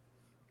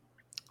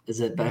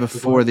 Is it Back 4 Blood?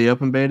 Before the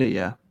open beta?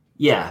 Yeah.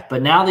 Yeah,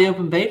 but now the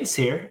open beta's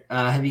here.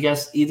 Have you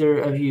guys, either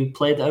of you,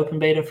 played the open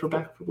beta for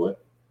Back 4 Blood?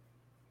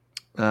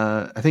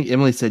 I think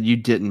Emily said you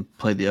didn't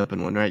play the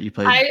open one, right? You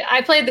played.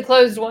 I played the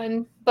closed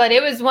one, but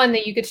it was one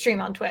that you could stream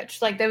on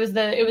Twitch. Like it was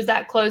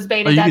that closed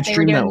beta. Oh, you that could they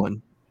stream were doing. that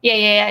one.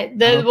 Yeah.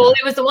 Okay. Well,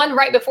 it was the one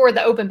right before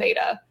the open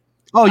beta.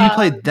 Oh, you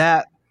played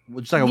that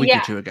just like a week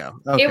or two ago.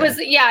 Okay. It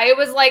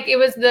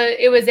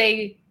was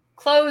a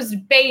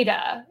closed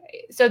beta.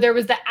 So there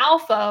was the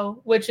alpha,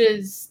 which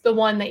is the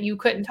one that you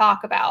couldn't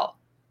talk about.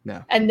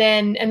 No. And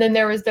then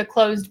there was the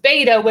closed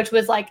beta, which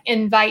was like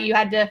invite. You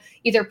had to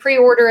either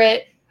pre-order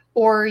it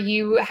or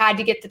you had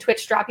to get the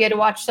Twitch drop. You had to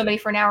watch somebody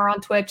for an hour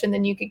on Twitch and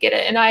then you could get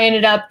it. And I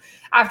ended up,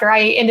 after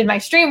I ended my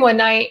stream one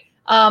night,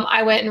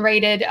 I went and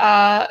raided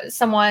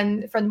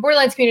someone from the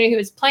Borderlands community who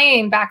was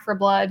playing Back 4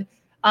 Blood.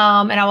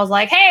 And I was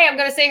like, hey, I'm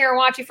going to sit here and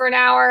watch you for an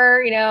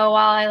hour, while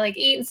I like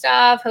eat and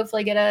stuff,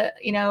 hopefully get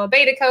a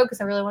beta code because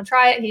I really want to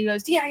try it. And he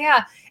goes,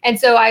 yeah. And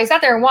so I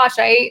sat there and watched,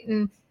 I ate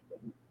and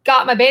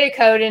got my beta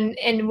code.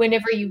 And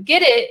whenever you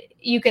get it,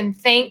 you can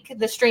thank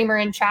the streamer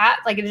in chat.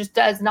 Like it just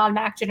does an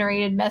automatic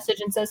generated message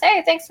and says,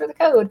 hey, thanks for the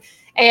code.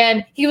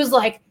 And he's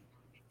like,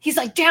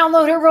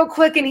 download it real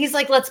quick. And he's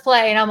like, let's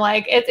play. And I'm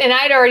like, and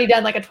I'd already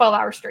done like a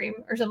 12-hour stream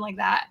or something like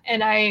that.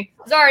 And I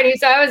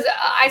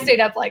stayed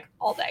up like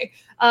all day.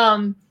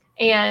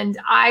 And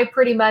I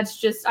pretty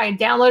much I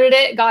downloaded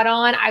it, got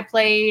on, I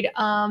played,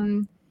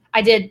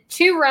 I did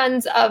 2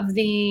 runs of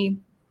the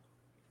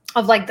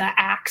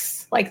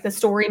axe, like the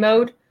story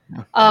mode.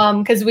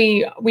 Cause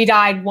we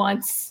died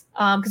once.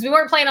 Cause we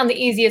weren't playing on the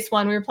easiest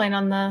one. We were playing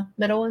on the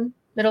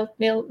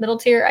middle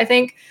tier, I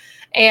think.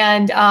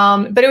 And,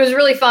 but it was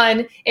really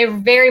fun. It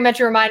very much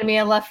reminded me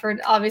of Left 4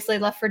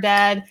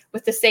 Dead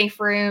with the safe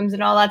rooms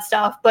and all that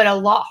stuff, but a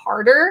lot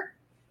harder,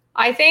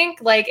 I think.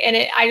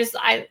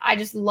 I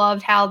just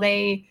loved how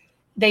they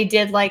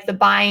did like the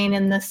buying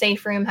in the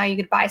safe room, how you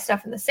could buy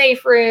stuff in the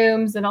safe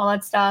rooms and all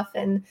that stuff.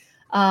 And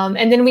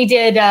then we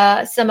did,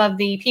 some of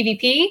the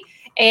PvP,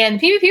 and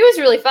PvP was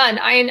really fun.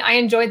 I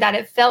enjoyed that.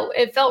 It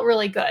felt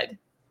really good.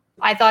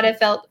 I thought it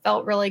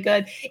felt really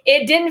good.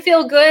 It didn't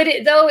feel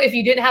good though if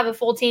you didn't have a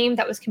full team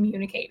that was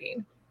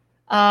communicating.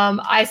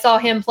 I saw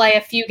him play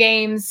a few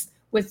games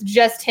with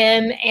just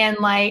him and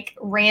like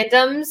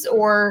randoms,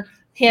 or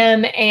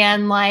him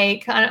and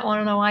like, I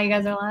don't know why you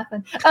guys are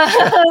laughing.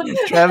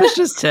 Travis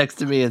just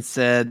texted me and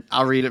said,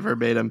 I'll read it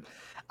verbatim.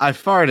 I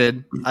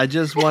farted. I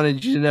just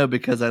wanted you to know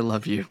because I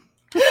love you.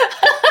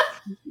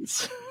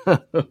 So,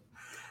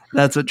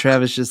 that's what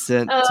Travis just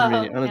sent to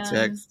me on a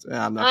text.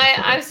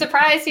 I'm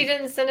surprised he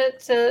didn't send it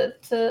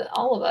to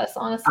all of us,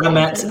 honestly. I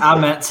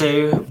meant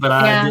to, but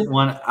I didn't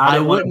want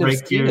to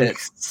break your It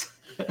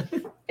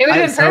would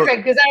have been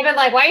perfect because I'd been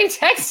like, why are you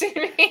texting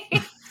me?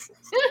 I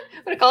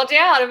would have called you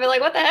out. I'd be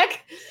like, what the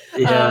heck?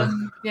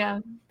 Yeah.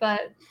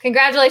 But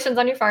congratulations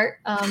on your fart.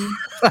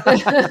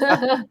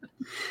 I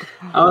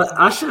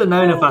should have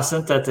known if I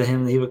sent that to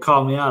him that he would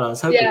call me out. I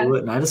was hoping he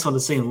wouldn't. I just wanted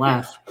to see him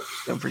laugh.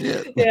 Don't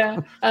forget.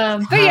 Yeah.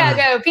 But yeah,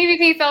 no,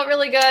 PvP felt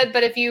really good.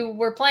 But if you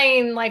were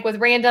playing like with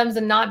randoms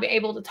and not be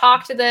able to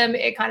talk to them,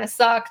 it kind of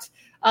sucked.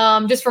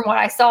 Just from what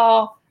I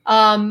saw.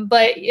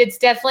 But it's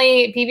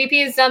definitely,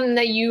 PvP is something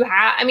that you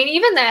have. I mean,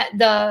 even that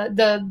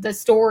the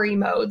story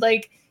mode,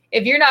 like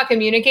if you're not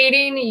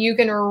communicating, you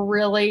can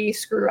really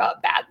screw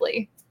up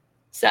badly.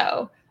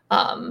 So,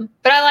 but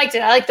I liked it.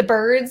 I liked the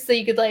birds, so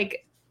you could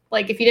like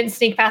if you didn't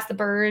sneak past the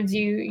birds,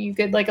 you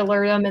could like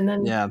alert them, and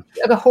then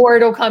a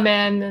horde will come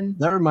in. And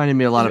that reminded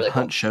me a lot of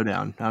Hunt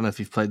Showdown. I don't know if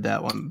you've played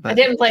that one, but I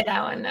didn't play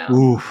that one. No.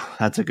 Ooh,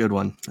 that's a good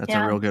one. That's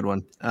a real good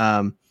one.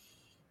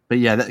 But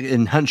yeah,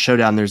 in Hunt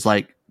Showdown, there's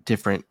like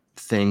different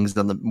things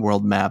on the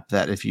world map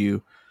that if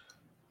you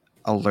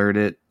alert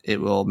it, it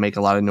will make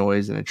a lot of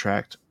noise and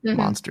attract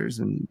monsters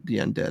and the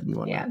undead and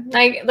whatnot.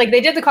 Yeah, like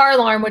they did the car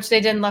alarm, which they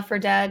did in Left 4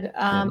 Dead.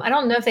 I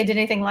don't know if they did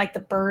anything like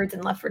the birds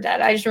in Left 4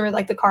 Dead. I just remember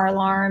like the car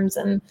alarms,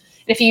 and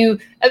if you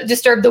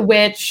disturb the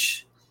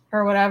witch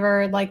or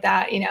whatever like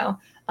that,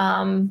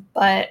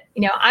 But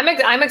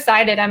I'm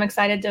excited. I'm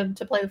excited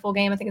to play the full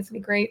game. I think it's gonna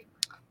be great.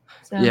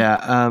 So. Yeah,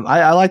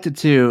 I liked it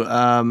too.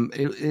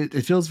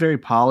 It feels very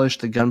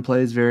polished. The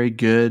gunplay is very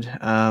good.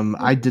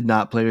 I did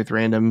not play with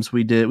randoms.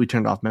 We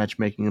turned off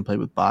matchmaking and played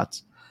with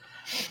bots,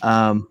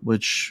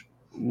 which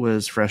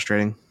was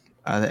frustrating.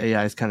 The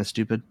AI is kind of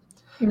stupid.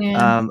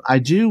 Yeah. I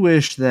do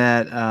wish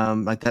that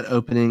like that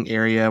opening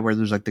area where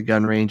there's like the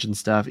gun range and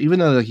stuff, even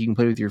though like you can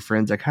play with your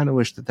friends, I kind of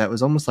wish that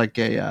was almost like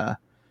a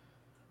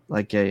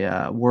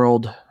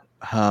world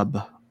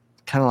hub,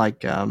 kind of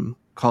like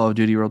Call of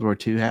Duty World War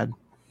II had.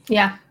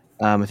 Yeah.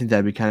 I think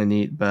that'd be kind of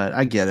neat, but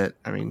I get it.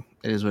 I mean,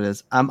 it is what it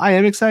is. I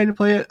am excited to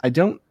play it. I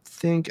don't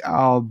think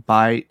I'll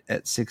buy it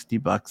at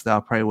 $60.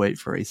 I'll probably wait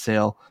for a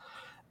sale.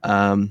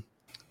 I'll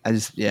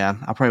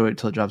probably wait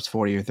until it drops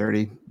 40 or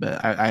 30,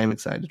 but I am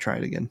excited to try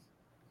it again.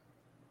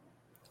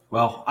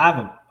 Well,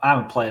 I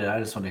haven't played it. I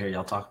just want to hear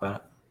y'all talk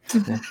about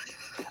it.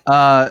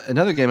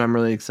 Another game I'm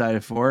really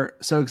excited for.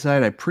 So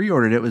excited! I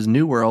pre-ordered it. Was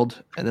New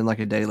World, and then like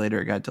a day later,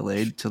 it got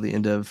delayed till the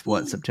end of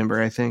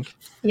September, I think.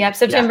 Yep,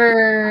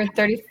 September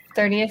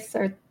 30th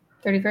or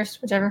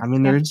 31st, whichever. I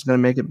mean, they're just gonna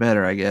make it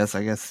better, I guess.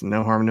 I guess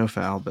no harm, no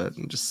foul, but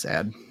I'm just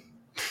sad.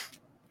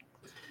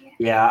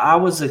 Yeah, I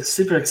was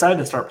super excited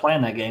to start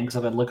playing that game because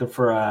I've been looking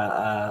for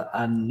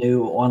a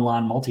new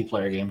online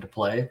multiplayer game to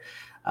play,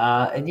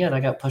 and yet I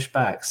got pushed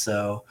back.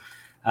 So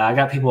I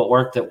got people at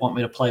work that want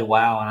me to play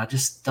WoW, and I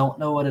just don't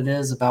know what it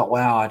is about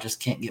WoW. I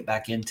just can't get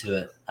back into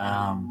it.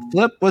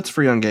 Flip, what's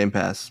free on Game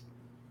Pass?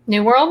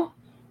 New World?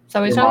 Is that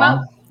what you're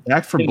talking about?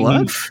 Back 4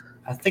 Blood?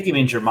 I think he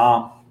means your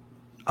mom.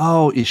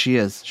 Oh, she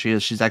is.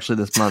 She's actually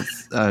this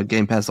month's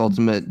Game Pass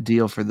Ultimate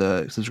deal for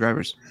the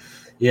subscribers.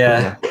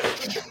 Yeah.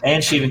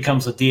 And she even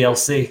comes with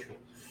DLC.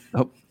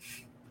 Oh.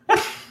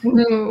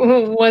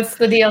 What's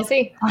the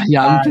DLC?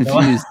 Yeah, I'm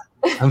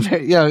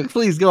confused.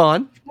 Please go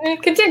on.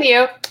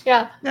 Continue.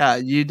 Yeah. Yeah,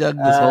 you dug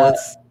this hole.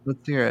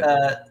 Let's hear it.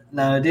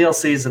 No,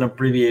 DLC is an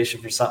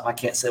abbreviation for something. I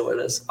can't say what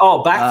it is.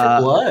 Oh, Back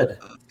 4 Blood.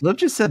 Flip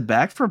just said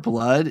Back 4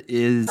 Blood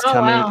is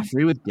coming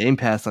free with Game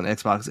Pass on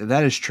Xbox. If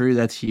that is true,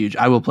 that's huge.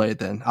 I will play it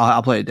then.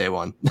 I'll play it day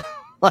one.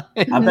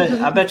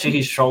 I bet you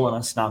he's trolling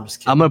us. No, I'm just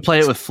kidding. I'm gonna play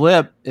it with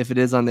Flip if it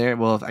is on there.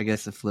 Well, I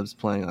guess if Flip's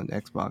playing on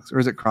Xbox, or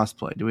is it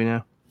crossplay? Do we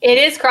know? It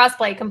is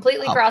crossplay,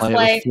 completely crossplay.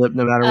 Play it with Flip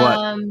no matter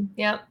what.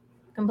 Yep,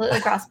 completely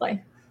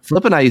crossplay.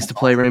 Flip and I used to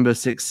play Rainbow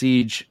Six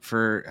Siege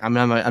for I'm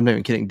not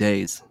even kidding,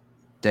 days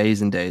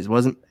and days. It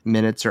wasn't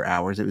minutes or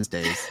hours, it was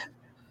days.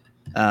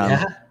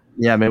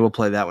 Yeah, maybe we'll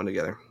play that one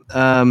together.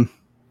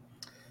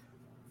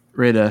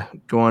 Ready to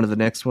go on to the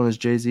next one, as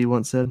Jay-Z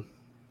once said.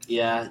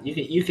 Yeah,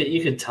 you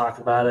could talk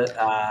about it.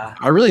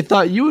 I really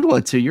thought you would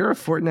want to. You're a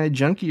Fortnite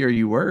junkie, or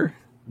you were.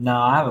 No,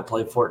 I haven't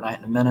played Fortnite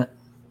in a minute.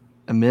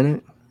 A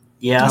minute?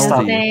 Yeah, I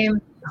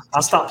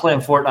stopped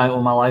playing Fortnite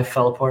when my life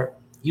fell apart.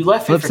 You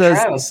left me for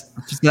Travis.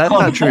 That's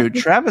not true.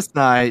 Travis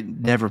and I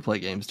never play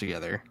games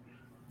together.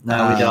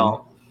 No, we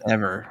don't.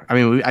 Ever. I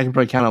mean, I can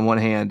probably count on one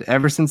hand.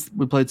 Ever since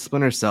we played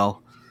Splinter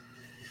Cell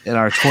in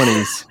our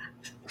 20s.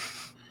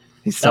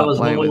 That was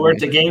when we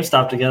worked at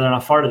GameStop together and I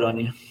farted on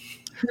you.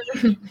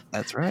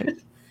 That's right.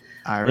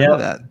 I remember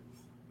that.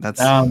 That's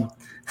what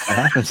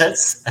happens.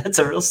 That's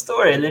a real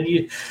story. And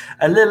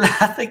then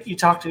I think you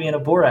talked to me in a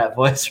Borat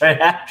voice right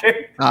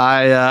after.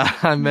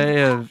 I may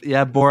have.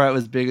 Yeah, Borat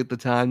was big at the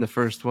time, the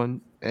first one.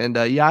 And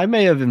I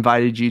may have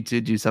invited you to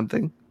do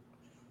something.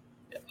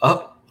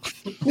 Oh.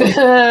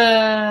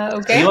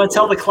 Okay. You want to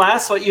tell the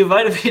class what you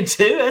invited me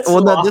to? This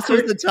was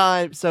the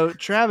time. So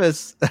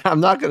Travis,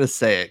 I'm not going to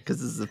say it because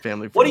this is a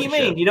family. What do you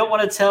mean? You don't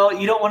want to tell?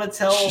 You don't want to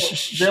tell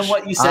them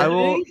what you said to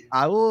me?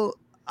 I will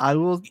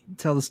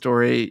tell the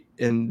story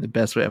in the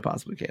best way I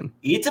possibly can.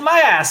 Eat to my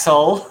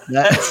asshole.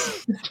 That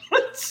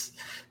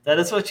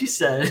is what you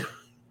said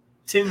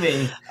to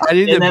me. I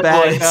need to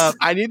back up.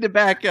 I need to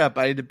back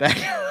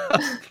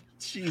up.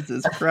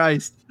 Jesus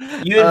Christ!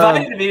 You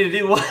invited me to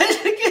do what?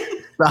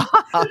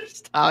 Stop.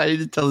 I need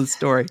to tell the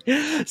story.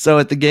 So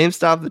at the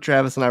GameStop that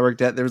Travis and I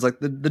worked at, there was like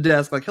the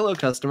desk, like, hello,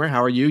 customer,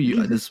 how are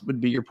you? This would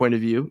be your point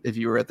of view if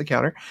you were at the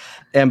counter.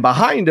 And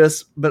behind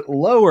us, but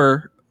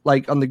lower,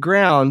 like on the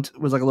ground,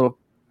 was like a little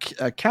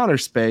counter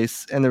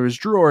space, and there was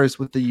drawers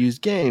with the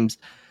used games.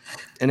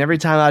 And every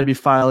time I'd be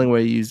filing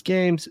away used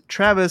games,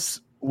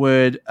 Travis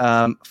would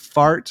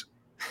fart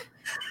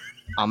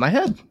on my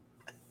head.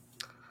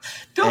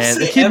 Don't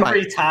say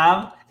every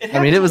time.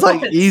 It was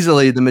like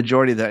easily the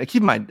majority of that.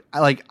 Keep in mind,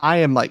 I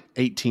am like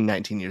 18,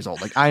 19 years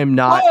old. Like I am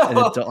not an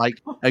adult,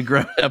 like a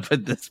grown up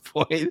at this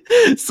point.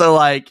 So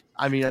like,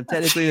 I mean, I'm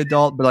technically an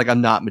adult, but like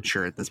I'm not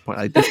mature at this point.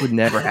 Like this would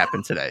never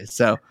happen today.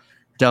 So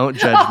don't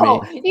judge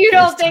me. You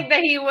don't think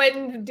that he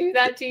wouldn't do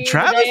that to you?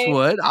 Travis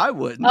would. I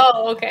wouldn't.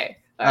 Oh, okay.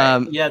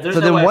 Right. Yeah, there's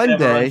no way one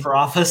day for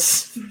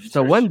office.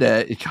 So one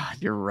day, God,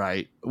 you're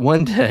right.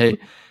 One day,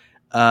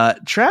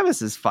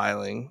 Travis is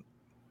filing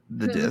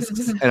the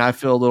discs, and I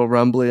feel a little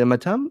rumbly in my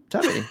tummy,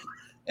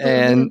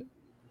 and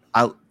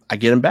I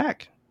get him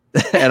back,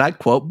 and I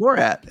quote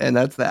Borat, and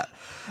that's that.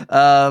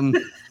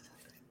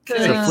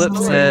 So Flip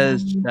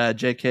says,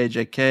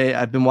 JK,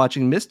 I've been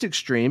watching Mystic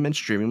stream and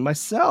streaming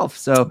myself.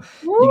 So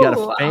you got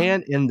a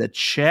fan in the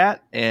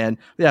chat, and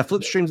yeah,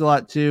 Flip streams a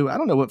lot too. I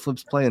don't know what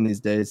Flip's playing these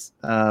days.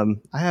 I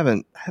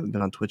haven't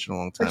been on Twitch in a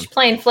long time. What you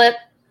playing, Flip?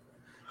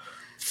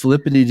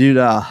 Flippity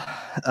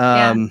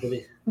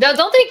doodah.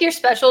 Don't think you're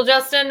special,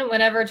 Justin.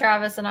 Whenever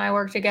Travis and I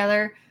work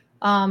together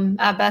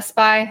at Best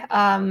Buy,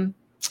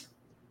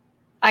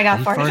 I got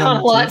farted on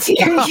a lot too.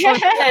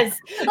 Yes,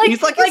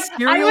 he's like a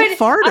serial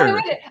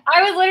farter.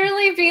 I would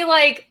literally be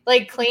like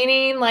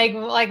cleaning like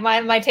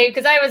my tape,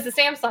 because I was a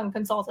Samsung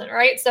consultant,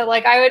 right? So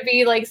like I would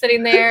be like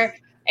sitting there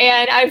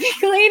and I'd be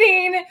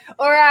cleaning,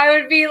 or I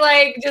would be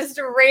like just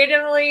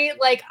randomly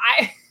like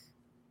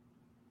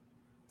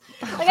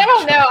Like, I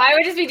don't know. I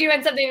would just be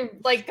doing something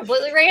like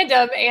completely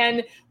random,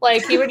 and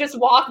like he would just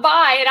walk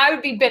by, and I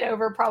would be bent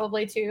over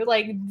probably too,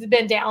 like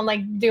bent down,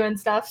 like doing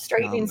stuff,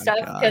 straightening stuff,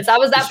 because I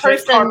was that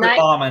person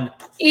that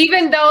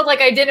even though like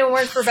I didn't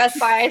work for Best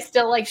Buy, I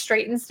still like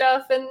straighten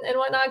stuff and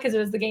whatnot because it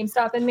was the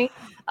GameStop in me.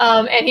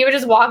 And he would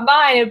just walk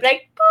by and it would be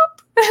like,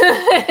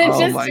 boop,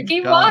 and just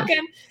keep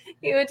walking.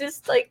 He would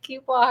just like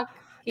keep walking.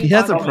 He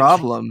has a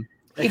problem.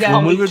 He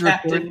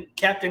does.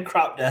 Captain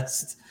Crop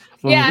Dust.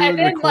 And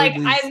then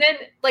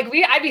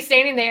I'd be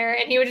standing there,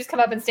 and he would just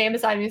come up and stand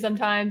beside me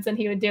sometimes, and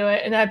he would do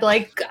it, and I'd be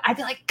like, God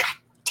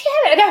damn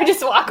it, and I would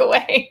just walk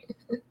away.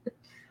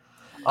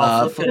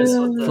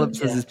 Flip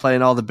says he's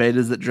playing all the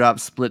betas that drop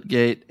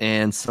Splitgate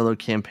and solo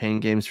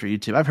campaign games for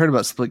YouTube. I've heard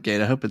about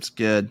Splitgate. I hope it's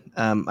good.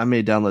 I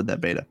may download that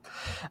beta.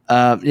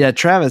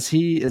 Travis,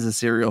 he is a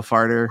serial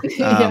farter.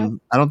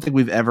 I don't think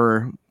we've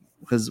ever,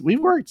 because we've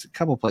worked a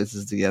couple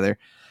places together.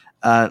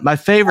 My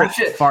favorite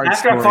fart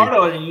after story. I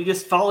farted and you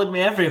just followed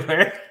me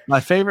everywhere. My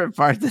favorite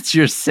fart that's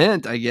your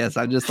scent, I guess.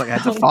 I just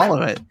had to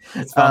follow it.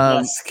 It's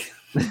my musk.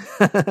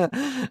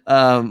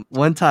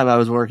 One time I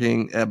was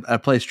working at a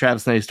place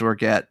Travis and I used to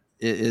work at.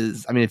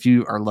 If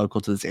you are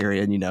local to this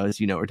area and you know what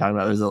we're talking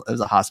about, it was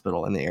a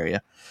hospital in the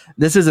area.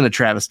 This isn't a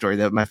Travis story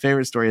though. My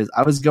favorite story is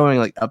I was going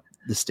like up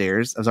the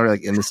stairs. I was already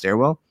like in the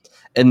stairwell,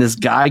 and this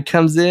guy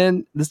comes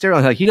in the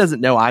stairwell. Like he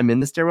doesn't know I'm in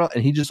the stairwell,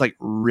 and he just like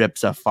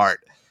rips a fart.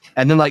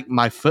 And then like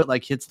my foot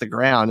like hits the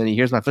ground and he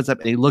hears my footstep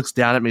and he looks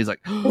down at me. He's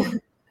like, oh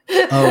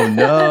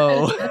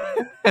no.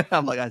 And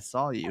I'm like, I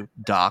saw you,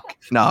 Doc.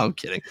 No, I'm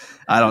kidding.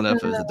 I don't know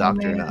if it was a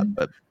doctor or not,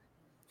 but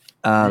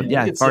we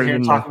could sit here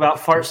and talk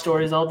about fart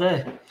stories all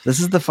day. This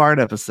is the fart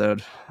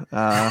episode.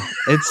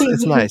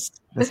 It's nice.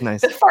 It's nice.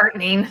 The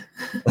fartening.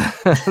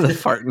 The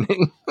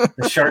fartening.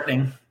 The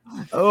shartening.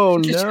 Oh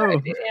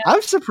no.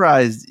 I'm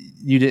surprised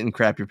you didn't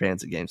crap your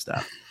pants at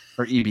GameStop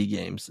or EB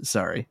Games.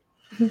 Sorry.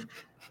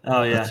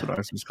 Oh yeah, that's what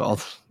ours was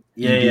called.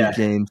 Yeah.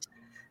 Games.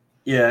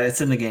 Yeah, it's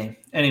in the game.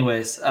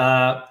 Anyways,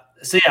 so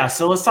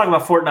let's talk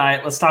about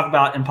Fortnite. Let's talk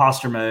about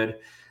imposter mode.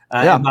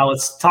 Now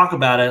let's talk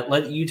about it.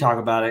 Let you talk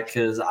about it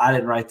because I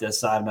didn't write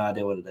this, so I have no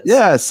idea what it is.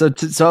 Yeah, so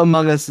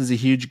Among Us is a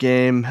huge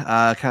game.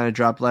 Kind of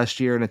dropped last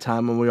year in a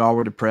time when we all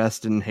were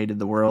depressed and hated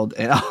the world.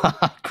 And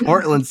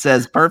Cortland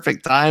says,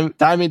 "Perfect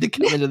timing to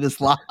come into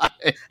this live."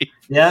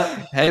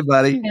 Yeah. Hey,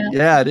 buddy.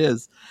 Yeah, it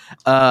is.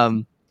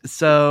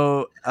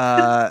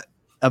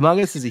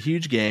 Among Us is a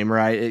huge game,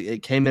 right?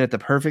 It came in at the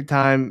perfect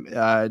time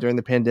during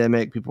the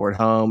pandemic. People were at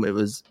home. It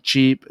was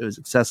cheap. It was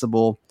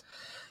accessible.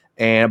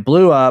 And it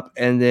blew up.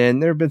 And then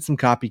there have been some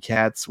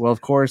copycats. Well,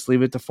 of course,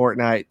 leave it to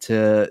Fortnite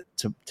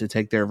to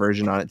take their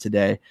version on it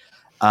today.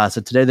 So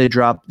today they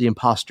dropped the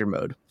imposter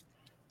mode.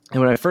 And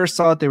when I first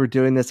saw it, they were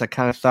doing this, I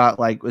kind of thought,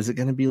 like, was it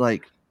going to be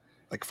like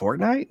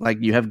Fortnite? Like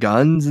you have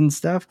guns and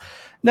stuff?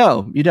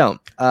 No, you don't.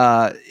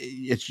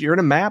 You're in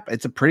a map.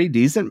 It's a pretty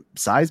decent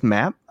sized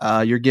map.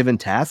 You're given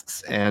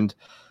tasks, and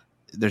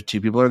there's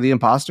two people are the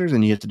imposters,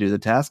 and you have to do the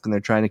task, and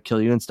they're trying to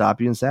kill you and stop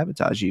you and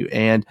sabotage you.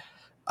 And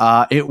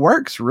it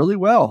works really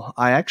well.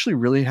 I actually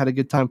really had a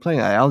good time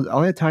playing. I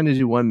only had time to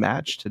do one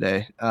match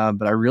today,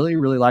 but I really,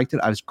 really liked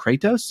it. I was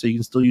Kratos, so you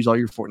can still use all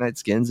your Fortnite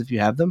skins if you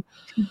have them.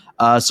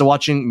 So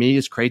watching me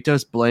as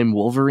Kratos blame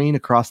Wolverine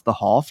across the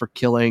hall for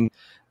killing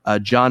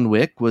John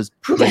Wick was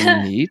pretty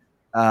neat.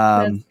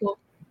 That's cool.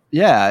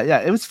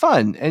 Yeah, it was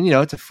fun. And,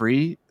 it's a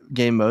free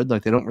game mode.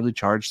 Like, they don't really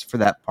charge for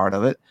that part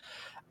of it.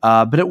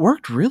 But it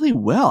worked really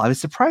well. I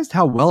was surprised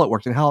how well it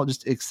worked and how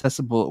just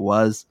accessible it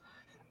was.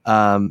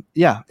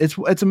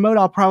 It's a mode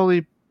I'll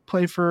probably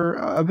play for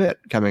a bit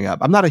coming up.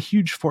 I'm not a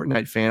huge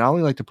Fortnite fan. I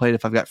only like to play it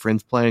if I've got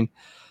friends playing.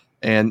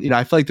 And,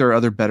 I feel like there are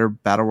other better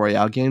Battle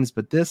Royale games.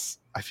 But this,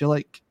 I feel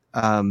like...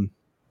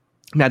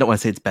 I don't want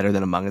to say it's better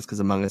than Among Us because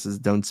Among Us is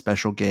its own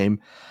special game.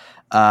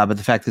 But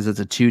the fact is it's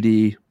a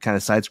 2D kind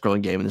of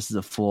side-scrolling game, and this is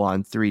a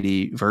full-on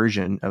 3D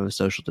version of a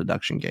social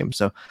deduction game.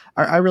 So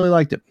I really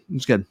liked it. It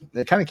was good.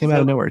 It kind of came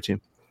out of nowhere, too.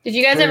 Did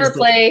you guys ever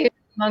play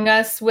Among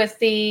Us with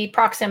the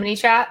proximity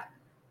chat?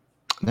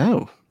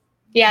 No.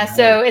 Yeah,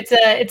 so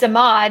it's a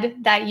mod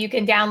that you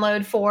can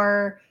download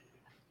for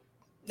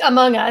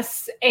Among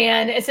Us,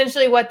 and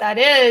essentially what that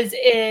is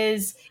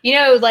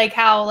like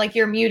how like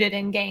you're muted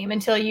in game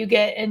until you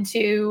get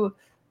into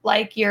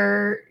like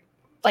your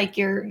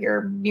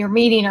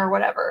meeting or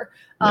whatever.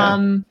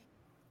 Yeah.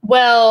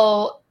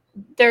 Well,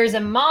 there's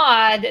a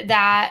mod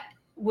that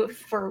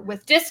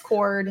with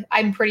Discord,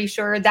 I'm pretty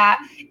sure that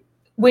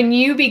when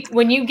you get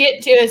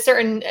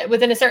to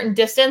within a certain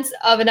distance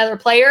of another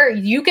player,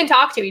 you can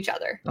talk to each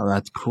other. Oh,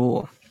 that's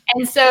cool.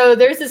 And so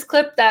there's this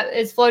clip that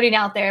is floating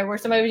out there where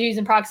somebody was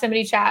using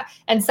proximity chat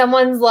and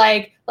someone's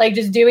like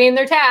just doing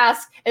their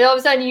task. And all of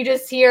a sudden you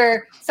just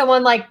hear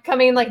someone like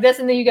coming like this.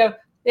 And then it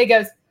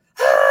goes,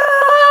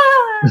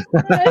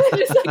 and it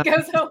just like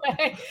goes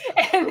away.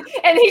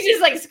 And he's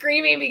just like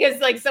screaming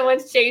because like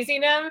someone's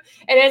chasing him.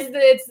 And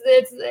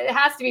it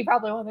has to be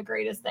probably one of the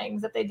greatest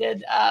things that they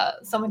did.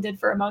 Someone did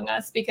for Among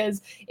Us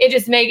because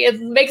it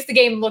makes the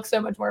game look so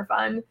much more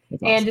fun.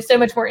 That's awesome. And just so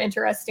much more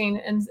interesting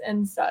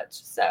and such.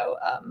 So,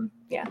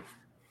 yeah.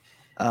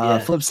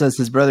 Flip says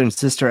his brother and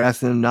sister are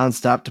asking him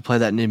nonstop to play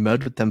that new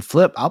mode with them.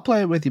 Flip, I'll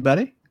play it with you,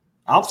 buddy.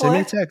 I'll play. Send me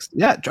a text.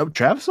 Yeah,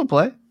 Travis will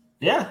play.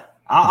 Yeah,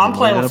 I'm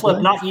playing with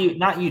Flip, not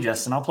you,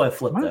 Justin. I'll play with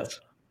Flip though.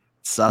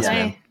 Sus,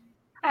 man.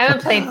 I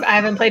haven't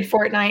played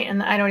Fortnite,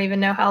 and I don't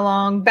even know how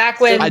long. Back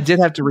when I did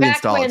have to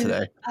reinstall it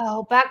today.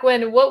 Oh, back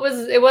when it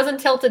wasn't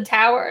Tilted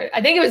Tower.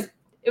 I think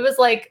it was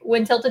like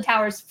when Tilted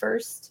Towers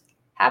first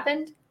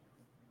happened.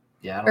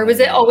 Yeah. Or was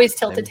it always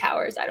Tilted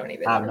Towers? I don't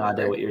even. I have no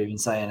idea what you're even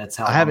saying. It's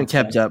how I haven't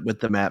kept up with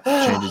the map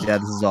changes. Yeah,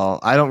 this is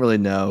all. I don't really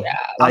know. Yeah.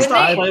 I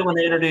stopped playing when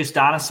they introduced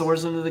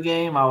dinosaurs into the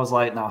game. I was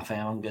like, nah,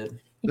 fam, I'm good.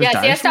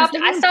 I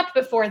stopped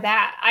before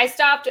that. I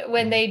stopped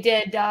when they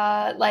did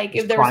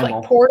if there was Primal.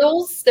 like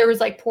portals. There was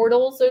like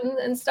portals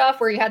and stuff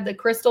where you had the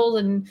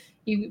crystals and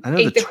you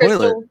ate the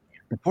crystal.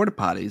 The porta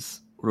potties,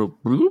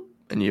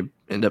 and you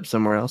end up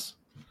somewhere else.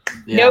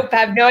 Yeah. Nope, I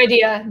have no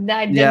idea.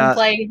 I didn't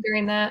play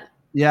during that.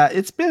 Yeah, it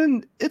was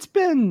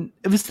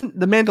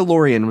The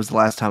Mandalorian was the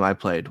last time I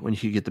played when you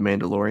could get the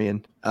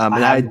Mandalorian.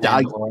 I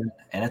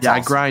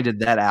grinded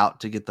that out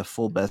to get the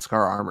full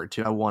Beskar armor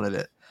too. I wanted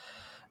it.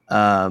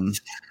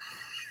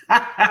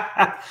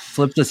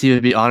 Flip says he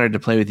would be honored to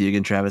play with you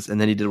again, Travis,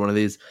 and then he did one of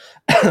these,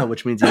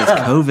 which means he has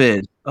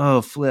COVID. Oh,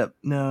 Flip,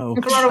 no.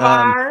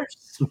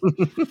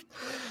 Coronavirus.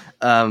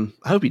 I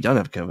hope you don't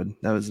have COVID.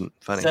 That wasn't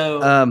funny. So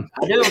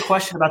I do have a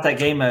question about that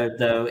game mode,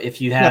 though. If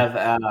you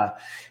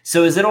have,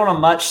 so is it on a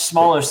much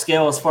smaller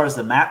scale as far as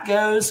the map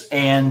goes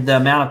and the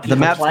amount of people? The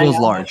map feels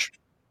on large.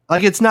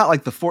 Like it's not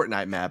like the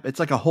Fortnite map. It's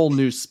like a whole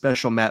new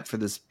special map for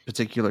this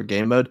particular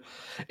game mode.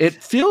 It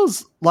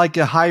feels like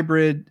a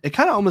hybrid. It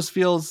kind of almost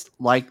feels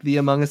like the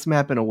Among Us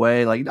map in a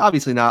way. Like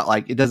obviously not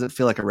like it doesn't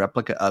feel like a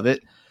replica of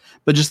it,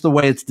 but just the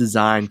way it's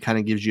designed kind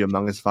of gives you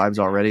Among Us vibes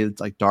already.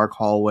 It's like dark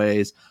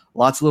hallways,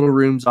 lots of little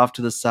rooms off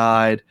to the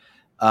side.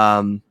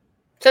 So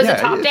is it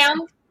top down?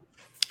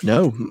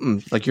 No,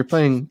 like you're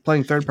playing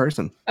third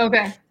person.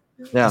 Okay.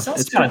 Yeah,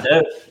 it's kind of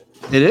dope.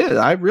 It is.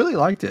 I really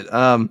liked it.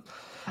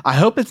 I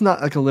hope it's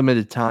not like a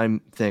limited time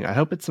thing. I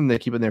hope it's something they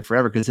keep in there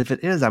forever. Because if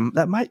it is,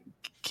 that might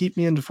keep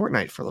me into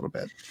Fortnite for a little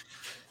bit.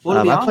 Well,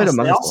 to be honest,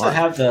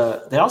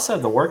 they also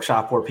have the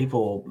workshop where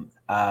people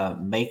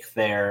make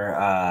their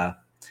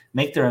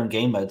own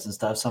game modes and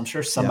stuff. So I'm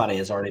sure somebody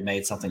has already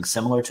made something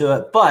similar to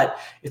it. But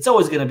it's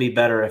always going to be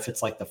better if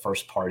it's like the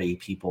first party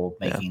people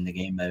making the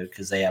game mode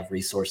because they have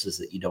resources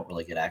that you don't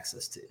really get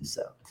access to.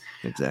 So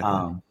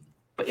exactly.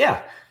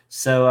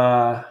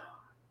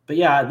 But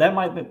that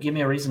might give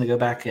me a reason to go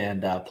back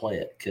and play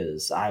it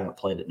because I haven't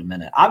played it in a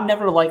minute. I've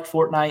never liked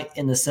Fortnite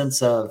in the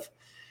sense of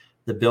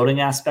the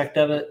building aspect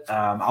of it.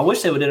 I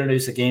wish they would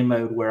introduce a game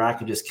mode where I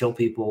could just kill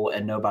people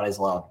and nobody's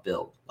allowed to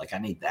build. Like I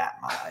need that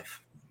in my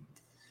life.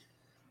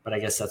 But I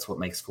guess that's what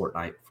makes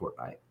Fortnite.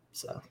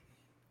 So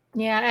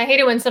yeah, I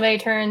hate it when somebody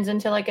turns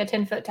into like a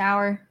 10-foot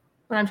tower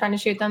when I'm trying to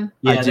shoot them.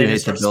 Yeah, they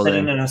just start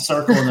spinning in a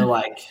circle and they're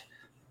like,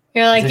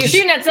 you're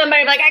shooting at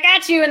somebody like I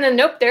got you, and then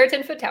nope, they're a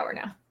 10-foot tower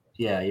now.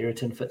 Yeah, you're a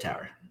 10-foot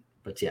tower.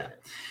 But yeah.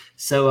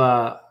 So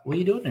what are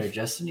you doing there,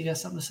 Justin? You got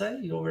something to say?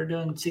 You over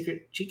doing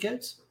secret cheat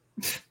codes?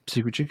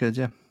 Secret cheat codes,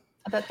 yeah.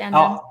 About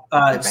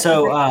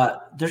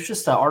there's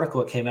just an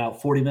article that came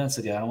out 40 minutes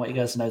ago. I want you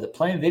guys to know that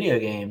playing video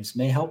games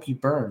may help you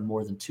burn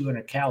more than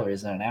 200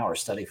 calories in an hour,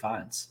 study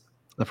finds.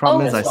 The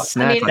problem is I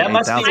snack that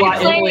must be why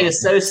Emily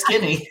is so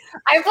skinny.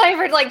 I play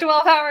for like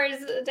 12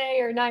 hours a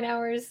day or 9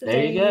 hours a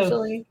day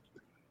usually.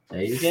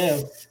 There you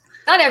go.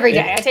 Not every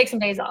day. I take some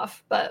days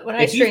off, but when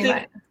I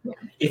stream,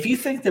 if you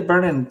think that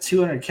burning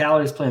 200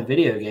 calories playing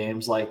video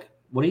games, like,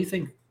 what do you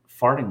think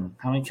farting?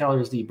 How many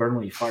calories do you burn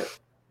when you fart?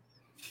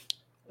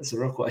 That's a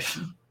real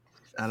question.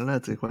 I don't know.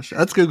 That's a good question.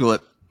 Let's Google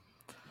it.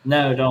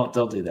 No,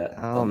 don't do that.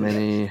 How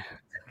many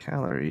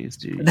calories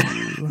do you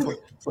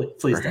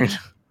please burn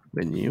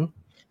when you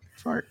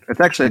fart?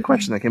 It's actually a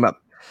question that came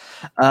up.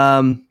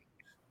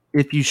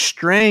 If you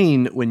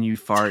strain when you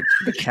fart,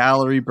 the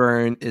calorie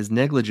burn is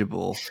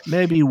negligible,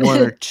 maybe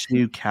 1 or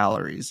 2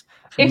 calories,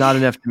 not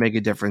enough to make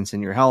a difference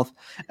in your health.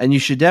 And you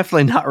should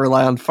definitely not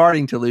rely on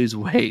farting to lose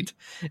weight.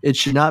 It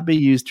should not be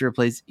used to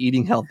replace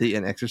eating healthy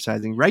and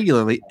exercising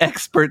regularly.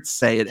 Experts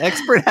say an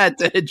expert had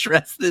to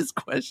address this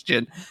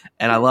question.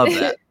 And I love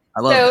that.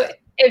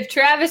 If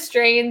Travis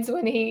strains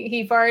when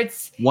he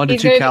farts, 1 to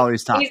 2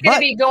 calories top. He's going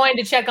to be going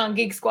to check on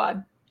Geek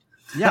Squad.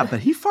 Yeah, but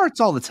he farts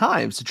all the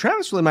time. So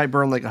Travis really might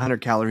burn like 100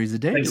 calories a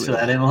day. Thanks for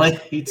that, Emily.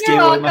 He gave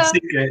away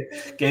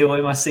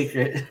my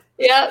secret.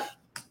 Yep.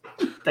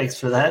 Thanks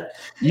for that.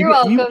 You're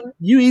welcome.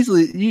 You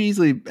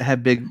easily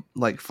have big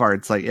like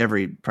farts like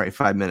every probably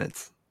 5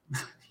 minutes.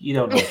 You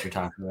don't know what you're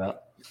talking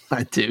about.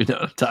 I do know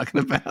what I'm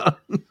talking about.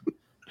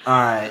 All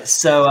right.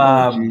 So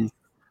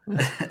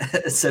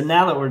so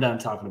now that we're done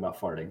talking about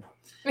farting.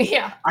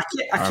 Yeah. I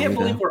can't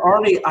believe we're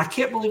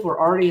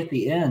already at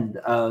the end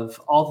of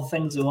all the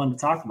things we wanted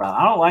to talk about.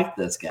 I don't like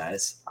this,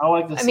 guys. I don't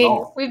like this at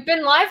all. We've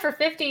been live for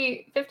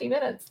 50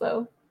 minutes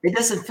though. It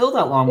doesn't feel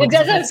that long. It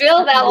doesn't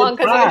feel that long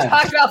because we were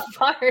talking about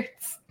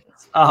farts.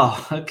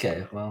 Oh,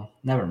 okay. Well,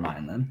 never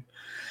mind then.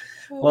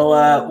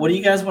 Well, what do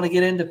you guys want to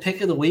get into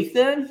pick of the week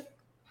then?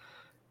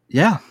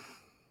 Yeah.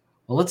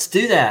 Well, let's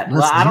do that.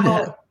 I don't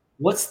know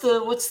what's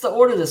the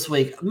order this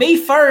week. Me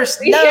first.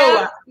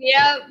 No.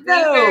 Yeah.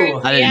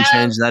 No. I didn't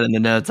change that in the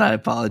notes. I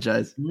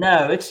apologize.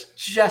 No, it's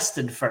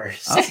Justin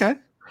first. Okay.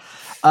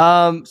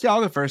 So yeah,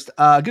 I'll go first.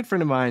 A good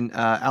friend of mine,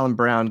 Alan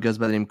Brown, goes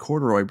by the name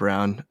Corduroy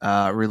Brown,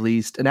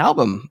 released an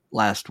album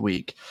last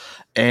week.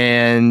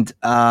 And,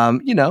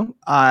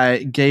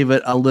 I gave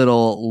it a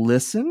little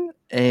listen,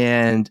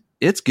 and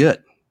it's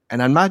good.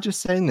 And I'm not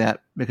just saying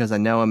that because I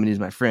know him and he's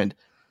my friend.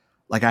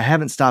 Like, I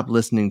haven't stopped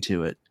listening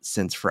to it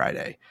since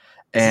Friday.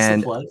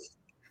 And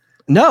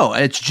no,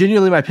 it's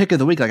genuinely my pick of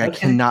the week. Like, okay. I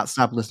cannot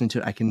stop listening to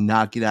it. I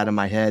cannot get out of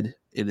my head.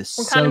 It is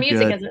so good. What kind of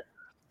music is it?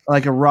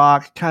 Like a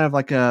rock, kind of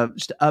like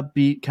just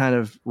upbeat kind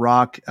of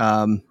rock.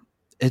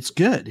 It's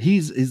good.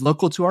 He's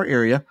local to our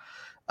area.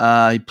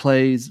 He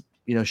plays,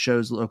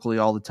 shows locally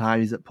all the time.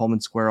 He's at Pullman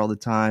Square all the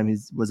time. He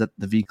was at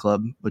the V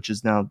Club, which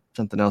is now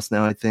something else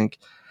now, I think.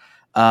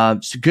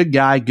 Just a good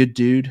guy, good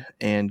dude,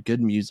 and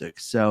good music.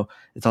 So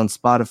it's on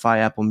Spotify,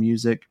 Apple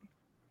Music.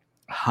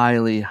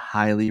 Highly,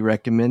 highly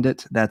recommend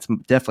it. That's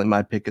definitely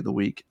my pick of the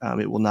week.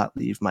 It will not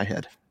leave my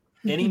head.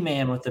 Any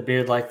man with a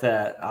beard like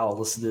that, I'll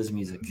listen to his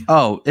music.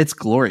 Oh, it's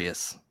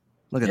glorious.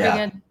 Look at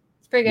that.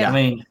 It's pretty good. Yeah. I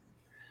mean,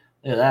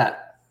 look at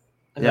that.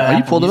 Yeah,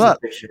 you pulled him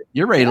up. Picture.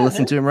 You're ready to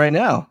listen to him right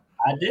now.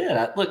 I did.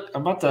 Look,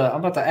 I'm about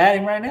to add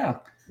him right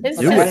now. His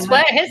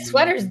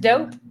sweater's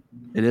dope.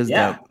 It is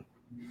dope.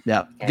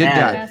 Yeah. Good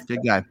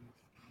guy.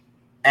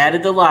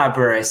 Added the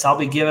library, so I'll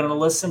be giving it a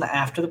listen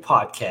after the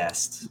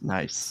podcast.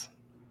 Nice.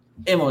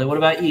 Emily, what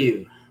about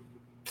you?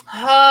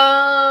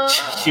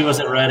 She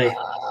wasn't ready.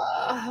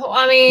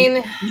 I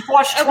mean, you've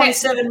watched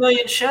 27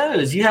 million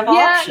shows. You have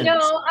options. Yeah,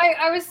 no,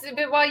 I was,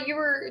 but while you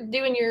were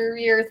doing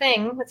your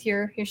thing with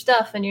your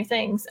stuff and your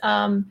things,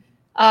 I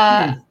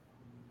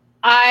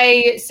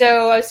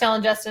was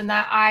telling Justin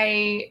that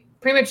I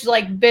pretty much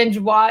like binge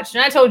watched,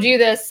 and I told you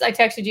this, I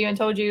texted you and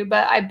told you,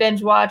 but I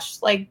binge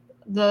watched like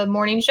the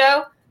morning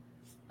show,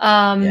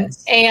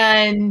 yes.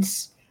 And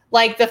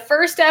like the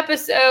first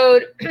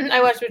episode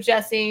I watched with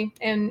Jesse,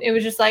 and it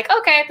was just like,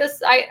 I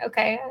guess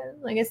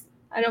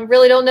I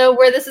don't know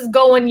where this is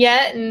going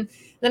yet. And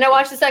then I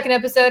watched the second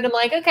episode and I'm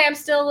like, okay, I'm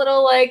still a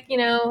little like,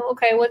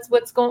 okay, what's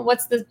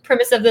the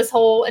premise of this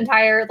whole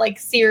entire like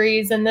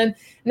series? And then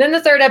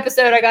the third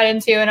episode I got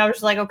into and I was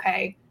just like,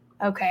 okay,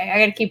 I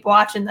got to keep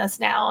watching this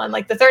now. And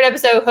like the third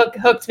episode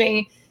hooked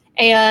me.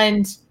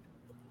 And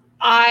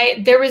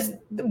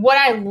what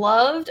I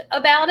loved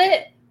about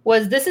it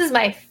was this is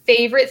my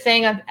favorite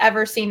thing I've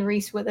ever seen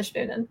Reese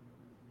Witherspoon in.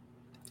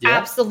 Yeah.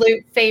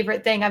 Absolute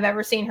favorite thing I've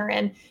ever seen her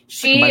in.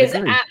 She is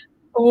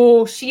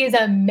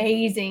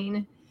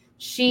amazing.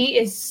 She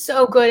is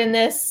so good in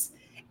this.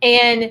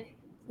 And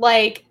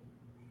like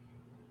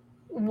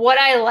what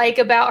I like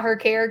about her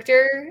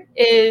character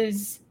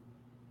is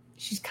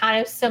she's kind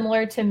of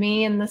similar to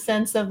me in the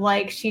sense of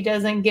like she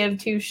doesn't give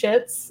two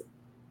shits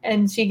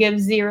and she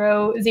gives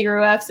zero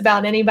F's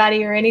about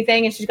anybody or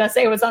anything, and she's gonna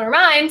say what's on her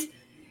mind.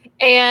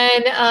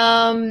 And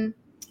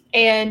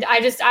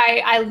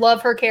I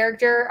love her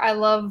character. I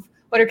love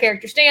what her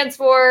character stands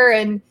for,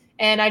 and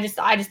I just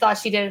thought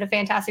she did a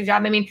fantastic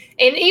job. I mean,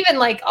 and even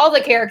like all the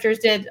main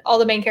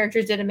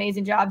characters did an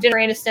amazing job. Jennifer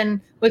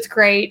Aniston was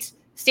great.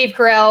 Steve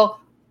Carell,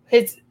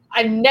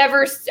 I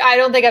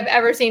don't think I've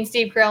ever seen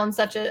Steve Carell in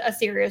such a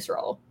serious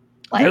role.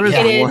 Like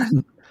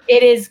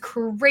it is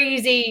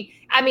crazy.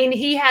 I mean,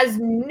 he has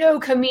no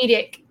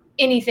comedic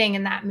anything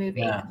in that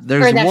movie. Yeah.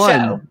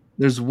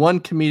 There's one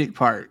comedic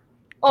part.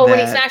 Oh, when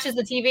he smashes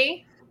the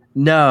TV?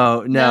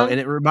 No. And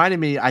it reminded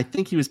me, I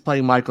think he was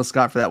playing Michael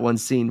Scott for that one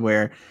scene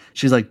where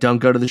she's like, don't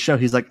go to the show.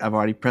 He's like, I've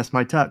already pressed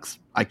my tux.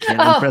 I can't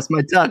unpress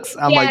my tux.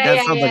 I'm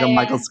that sounds like a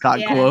Michael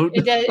Scott quote.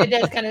 It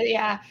does kind of,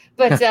 yeah.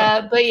 But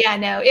yeah,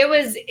 no, it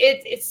was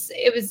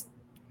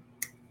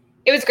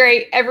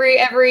great.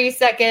 Every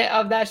second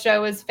of that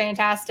show was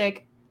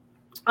fantastic.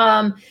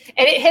 And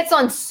it hits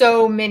on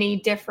so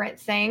many different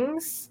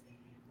things.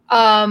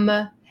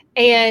 And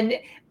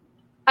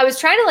I was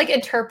trying to like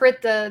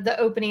interpret the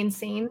opening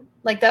scene,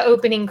 like the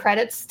opening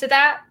credits to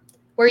that,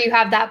 where you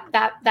have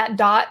that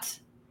dot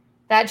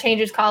that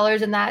changes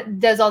colors and that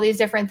does all these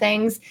different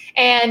things.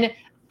 And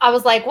I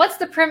was like, what's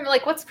the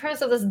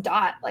premise of this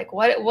dot? Like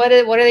what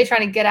are they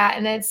trying to get at?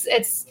 And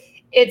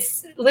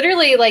it's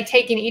literally like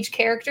taking each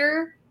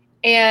character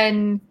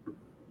and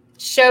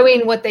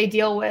showing what they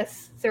deal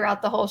with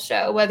throughout the whole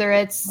show, whether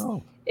it's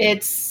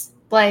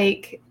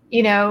like,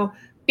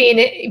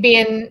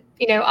 being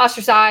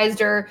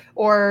ostracized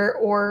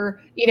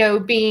or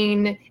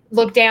being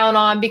looked down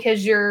on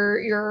because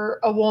you're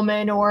a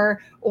woman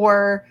or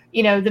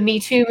the Me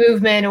Too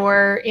movement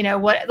or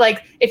what,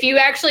 like if you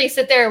actually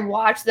sit there and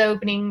watch the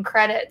opening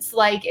credits,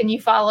 like, and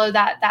you follow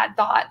that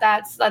thought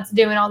that's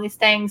doing all these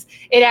things,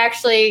 it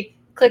actually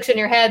clicks in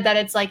your head that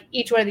it's like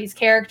each one of these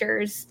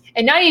characters,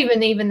 and not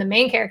even the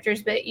main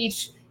characters, but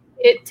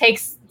it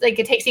takes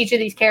each of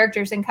these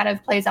characters and kind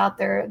of plays out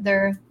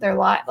their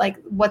lot,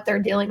 like what they're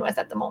dealing with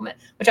at the moment,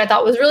 which I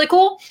thought was really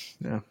cool.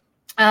 Yeah.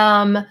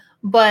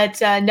 But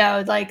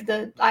no, like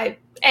and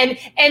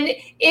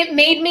it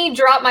made me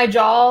drop my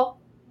jaw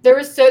there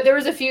was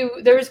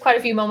quite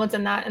a few moments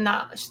in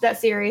that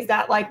series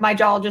that like my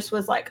jaw just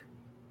was like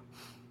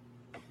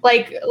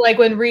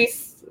when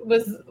Reese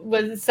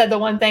was said the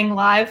one thing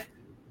live,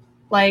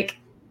 like,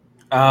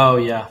 oh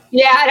yeah,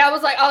 and I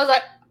was like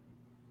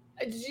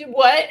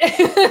what?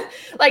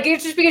 Like,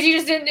 it's just because you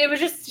just didn't, it was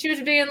just, she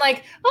was being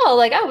like, oh,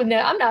 like, I would know,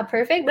 I'm not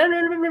perfect, blah,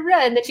 blah, blah, blah,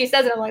 blah. And then she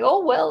says it, I'm like,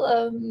 oh, well,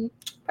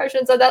 probably shouldn't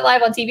have said that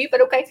live on TV,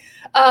 but okay.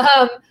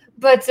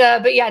 But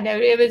yeah, no,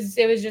 it was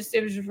just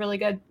really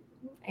good.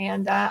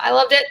 And I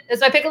loved it.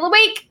 It's my pick of the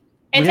week.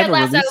 And Ted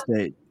Lasso,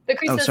 the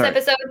Christmas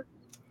episode.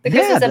 The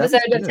Christmas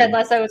episode of Ted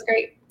Lasso was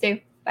great too.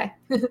 Bye.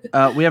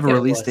 We have a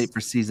release date for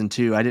season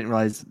 2. I didn't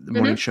realize the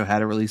morning show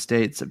had a release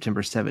date,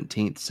 September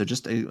 17th. So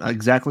just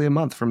exactly a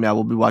month from now,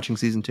 we'll be watching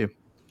season 2.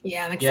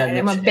 Yeah, I'm excited.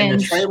 I'm a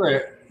binge.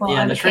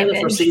 The trailer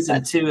for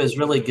season 2 is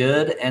really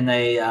good, and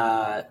they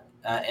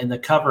in the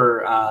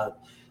cover of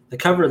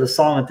the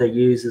song that they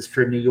use is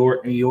for New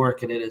York, New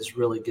York, and it is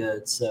really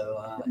good.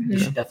 So you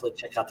should definitely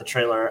check out the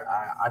trailer.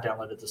 I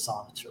downloaded the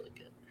song; it's really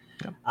good.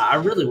 Yeah. I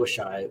really wish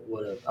I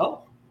would have.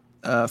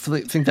 I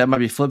think that might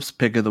be Flip's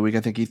pick of the week. I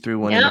think he threw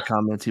one in the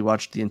comments. He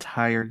watched the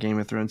entire Game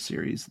of Thrones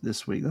series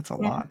this week. That's a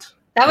lot.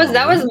 That was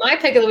my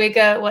pick of the week.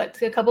 A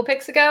couple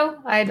picks ago?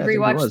 I had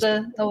rewatched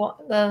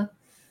the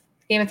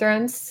Game of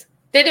Thrones.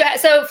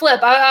 So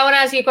Flip, I want to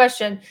ask you a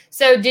question.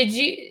 So did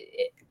you,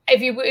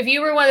 if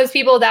you were one of those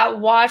people that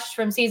watched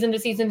from season to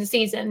season to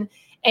season,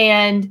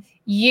 and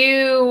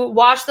you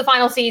watched the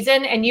final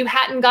season and you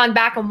hadn't gone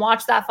back and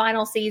watched that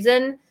final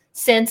season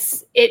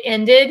since it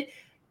ended,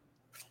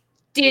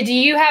 did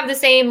you have the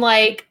same,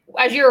 like,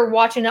 as you were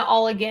watching it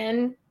all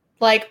again,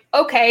 like,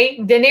 okay,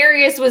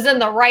 Daenerys was in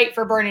the right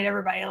for burning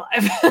everybody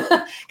alive?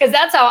 Because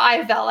that's how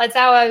I felt. That's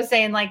how I was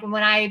saying, like,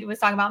 when I was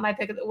talking about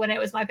when it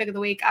was my pick of the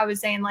week, I was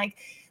saying, like,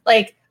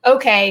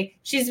 okay,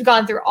 she's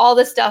gone through all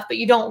this stuff, but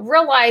you don't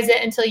realize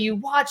it until you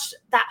watch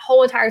that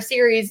whole entire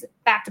series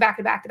back to back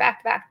to back to back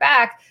to back to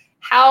back,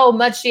 how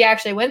much she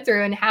actually went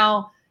through and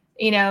how,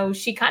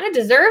 she kind of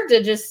deserved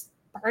to just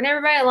burn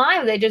everybody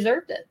alive. They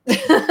deserved it.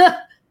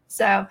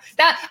 So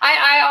that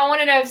I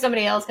want to know if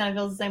somebody else kind of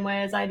feels the same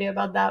way as I do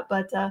about that.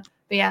 But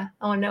yeah,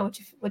 I want to know what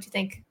you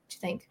think. What you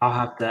think? I'll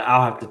have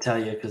to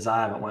tell you, because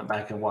I haven't went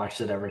back and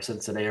watched it ever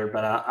since it aired.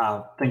 But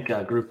I think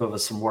a group of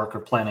us from work are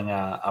planning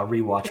a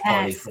rewatch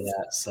party for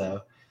that.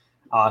 So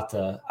I'll have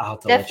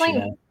to let you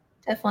know.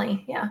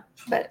 Definitely, yeah.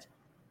 But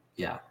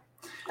yeah.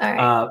 All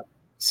right.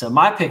 So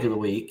my pick of the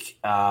week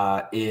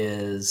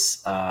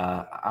is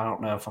I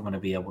don't know if I'm going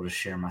to be able to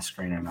share my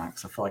screen or not,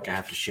 because I feel like I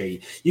have to share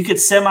you. You could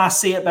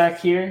semi-see it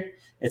back here.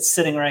 It's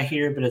sitting right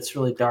here, but it's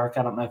really dark.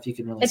 I don't know if you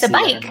can really see it. It's a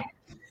bike.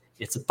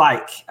 It's a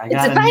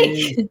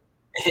bike.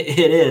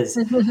 It is.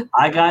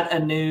 I got a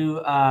new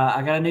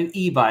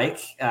e-bike.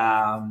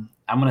 I'm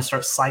going to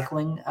start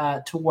cycling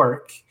to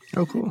work.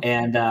 Oh, cool.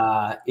 And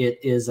it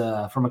is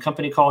from a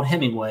company called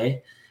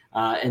Hemingway.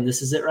 And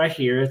this is it right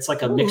here. It's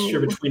like a mixture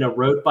between a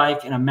road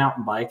bike and a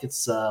mountain bike.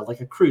 It's like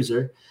a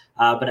cruiser,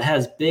 but it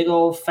has big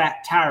old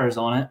fat tires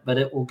on it. But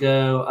it will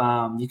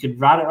go. You could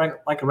ride it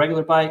like a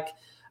regular bike,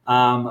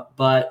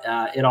 but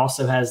it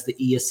also has the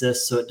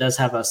e-assist, so it does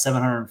have a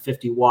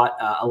 750 watt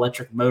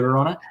electric motor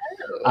on it.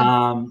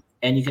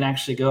 And you can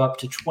actually go up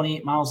to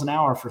 28 miles an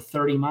hour for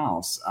 30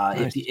 miles.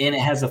 Nice. And it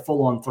has a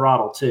full-on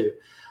throttle too,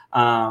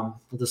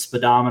 with the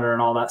speedometer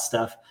and all that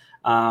stuff.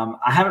 I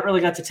haven't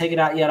really got to take it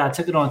out yet. I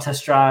took it on a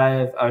test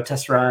ride, I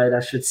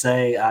should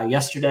say,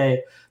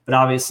 yesterday. But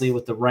obviously,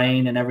 with the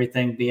rain and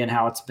everything being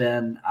how it's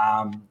been,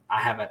 I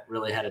haven't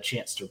really had a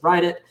chance to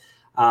ride it.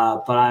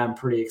 But I am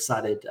pretty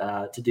excited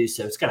to do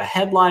so. It's got a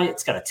headlight,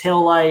 it's got a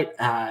tail light.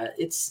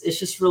 It's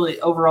just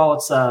really, overall,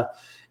 it's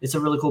a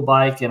really cool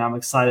bike, and I'm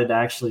excited to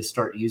actually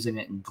start using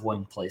it and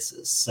going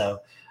places.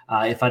 So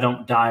if I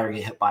don't die or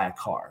get hit by a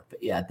car,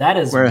 but yeah, that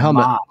is wear a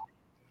helmet.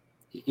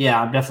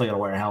 Yeah, I'm definitely gonna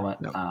wear a helmet.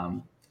 Yep.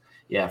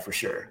 Yeah, for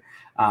sure.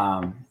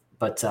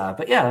 But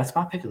yeah, that's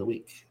my pick of the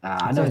week.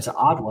 I know it's an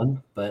odd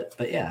one, but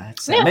yeah,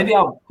 maybe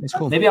I'll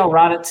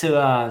ride it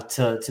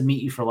to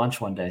meet you for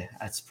lunch one day.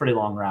 It's a pretty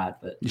long ride,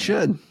 but you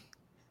should.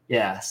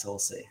 Yeah, so we'll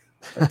see.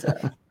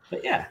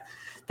 But yeah,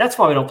 that's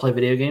why we don't play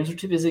video games. We're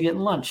too busy getting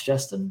lunch,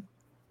 Justin.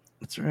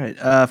 That's right.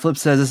 Flip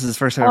says this is his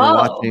first time ever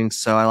watching,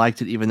 so I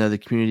liked it, even though the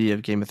community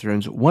of Game of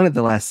Thrones wanted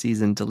the last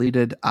season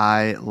deleted.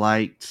 I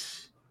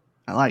liked.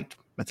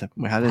 That's how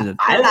it ended.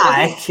 I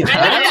like. Very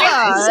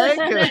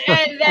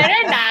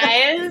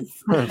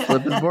nice.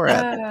 Flip is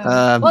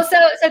Borat. Well, so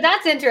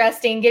that's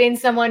interesting. Getting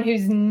someone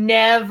who's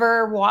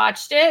never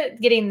watched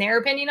it, getting their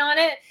opinion on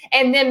it,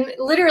 and then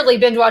literally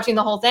binge watching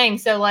the whole thing.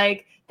 So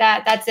like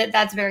that's it.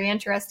 That's very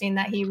interesting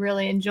that he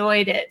really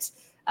enjoyed it.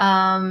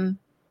 Nice.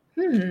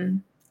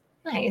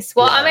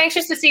 Well, I'm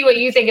anxious to see what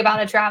you think about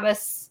it,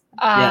 Travis.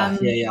 When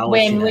you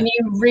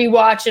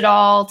rewatch it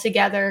all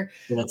together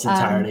in its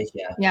entirety.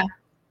 Yeah.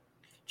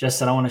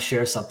 Justin, I want to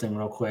share something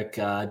real quick,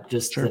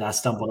 that I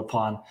stumbled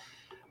upon.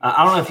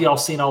 I don't know if y'all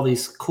seen all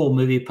these cool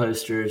movie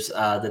posters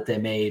that they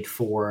made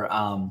for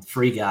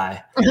Free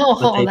Guy.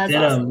 Oh, that's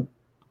awesome.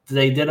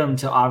 They did them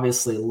to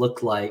obviously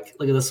look at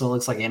this one,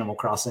 looks like Animal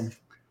Crossing.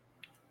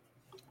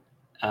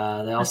 They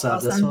also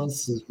have this awesome. one.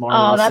 This is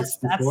Mario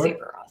 64. That's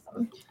super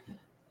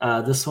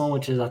awesome. This one,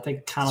 which is I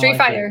think kind of Street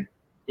Fighter.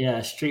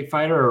 Street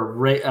Fighter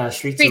or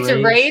Streets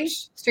of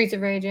Rage. Streets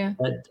of Rage, yeah.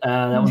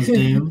 That one's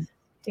Doom.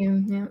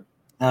 Doom,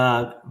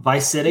 yeah.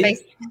 Vice City,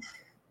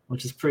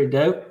 which is pretty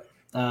dope.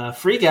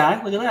 Free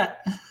Guy, look at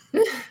that.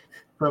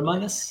 For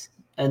Among Us.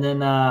 And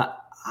then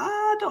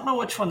I don't know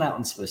which one that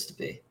one's supposed to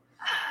be.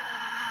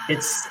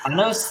 I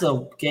know it's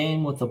the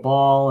game with the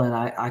ball, and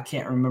I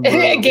can't remember.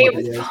 Game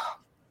with the ball.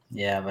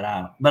 Yeah, but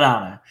I don't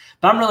know.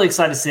 But I'm really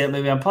excited to see it.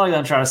 Maybe I'm probably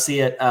going to try to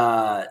see it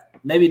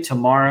maybe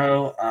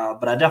tomorrow.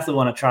 But I definitely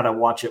want to try to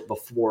watch it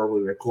before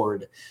we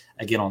record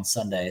again on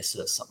Sunday,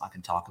 so it's something I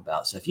can talk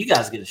about. So if you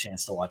guys get a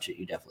chance to watch it,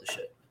 you definitely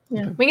should.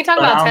 Yeah, we can talk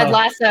about Ted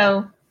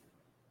Lasso.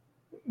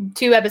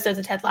 2 episodes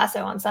of Ted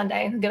Lasso on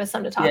Sunday. Give us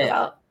something to talk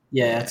about.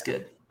 Yeah, that's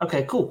good.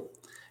 Okay, cool.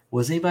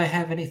 Does anybody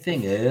have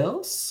anything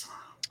else?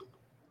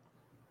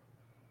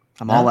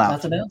 I'm all out.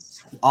 Nothing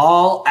else?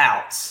 All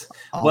out.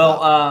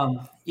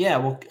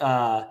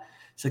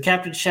 So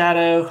Captain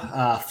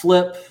Shadow,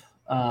 Flip,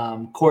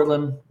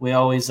 Cortland, we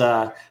always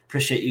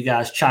appreciate you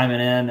guys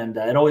chiming in, and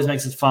it always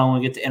makes it fun when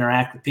we get to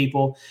interact with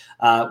people.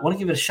 Want to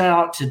give a shout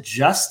out to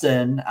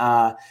Justin,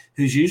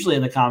 who's usually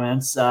in the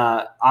comments.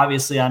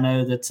 Obviously, I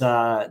know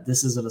that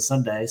this isn't a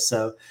Sunday,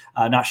 so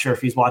not sure if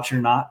he's watching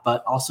or not,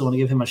 but also want to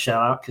give him a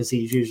shout out because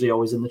he's usually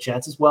always in the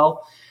chats as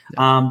well.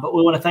 But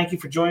we want to thank you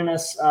for joining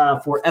us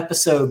for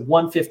episode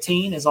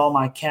 115 as all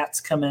my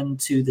cats come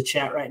into the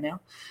chat right now.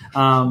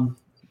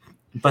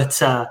 But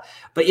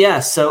yeah,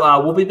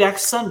 so we'll be back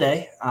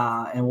Sunday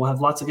and we'll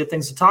have lots of good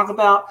things to talk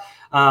about.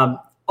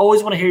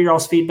 Always want to hear your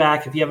all's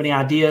feedback. If you have any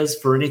ideas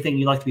for anything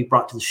you'd like to be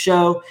brought to the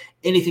show,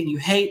 anything you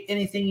hate,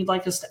 anything you'd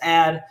like us to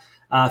add,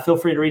 feel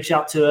free to reach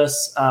out to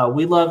us.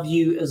 We love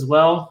you as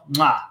well.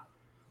 Mwah.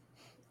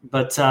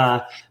 But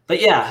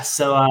yeah,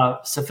 so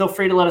feel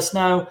free to let us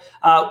know.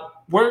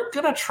 We're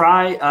going to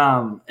try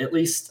at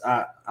least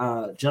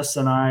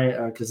Justin and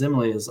I, because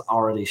Emily is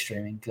already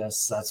streaming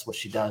because that's what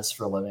she does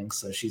for a living.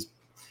 So she's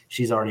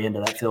already into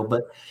that field.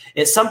 But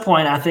at some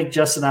point, I think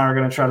Justin and I are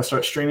going to try to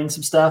start streaming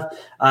some stuff.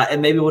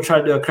 And maybe we'll try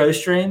to do a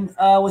co-stream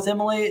with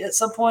Emily at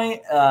some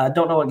point. I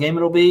don't know what game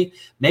it'll be.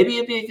 Maybe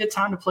it'd be a good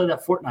time to play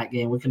that Fortnite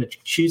game. We can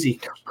accuse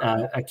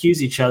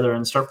each other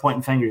and start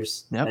pointing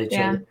fingers at each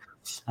other.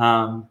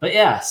 But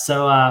yeah,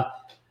 so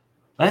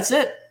that's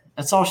it.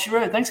 That's all she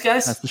wrote. Thanks,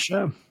 guys. That's the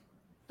show.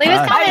 Leave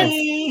us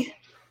comments.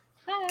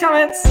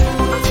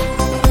 Comments.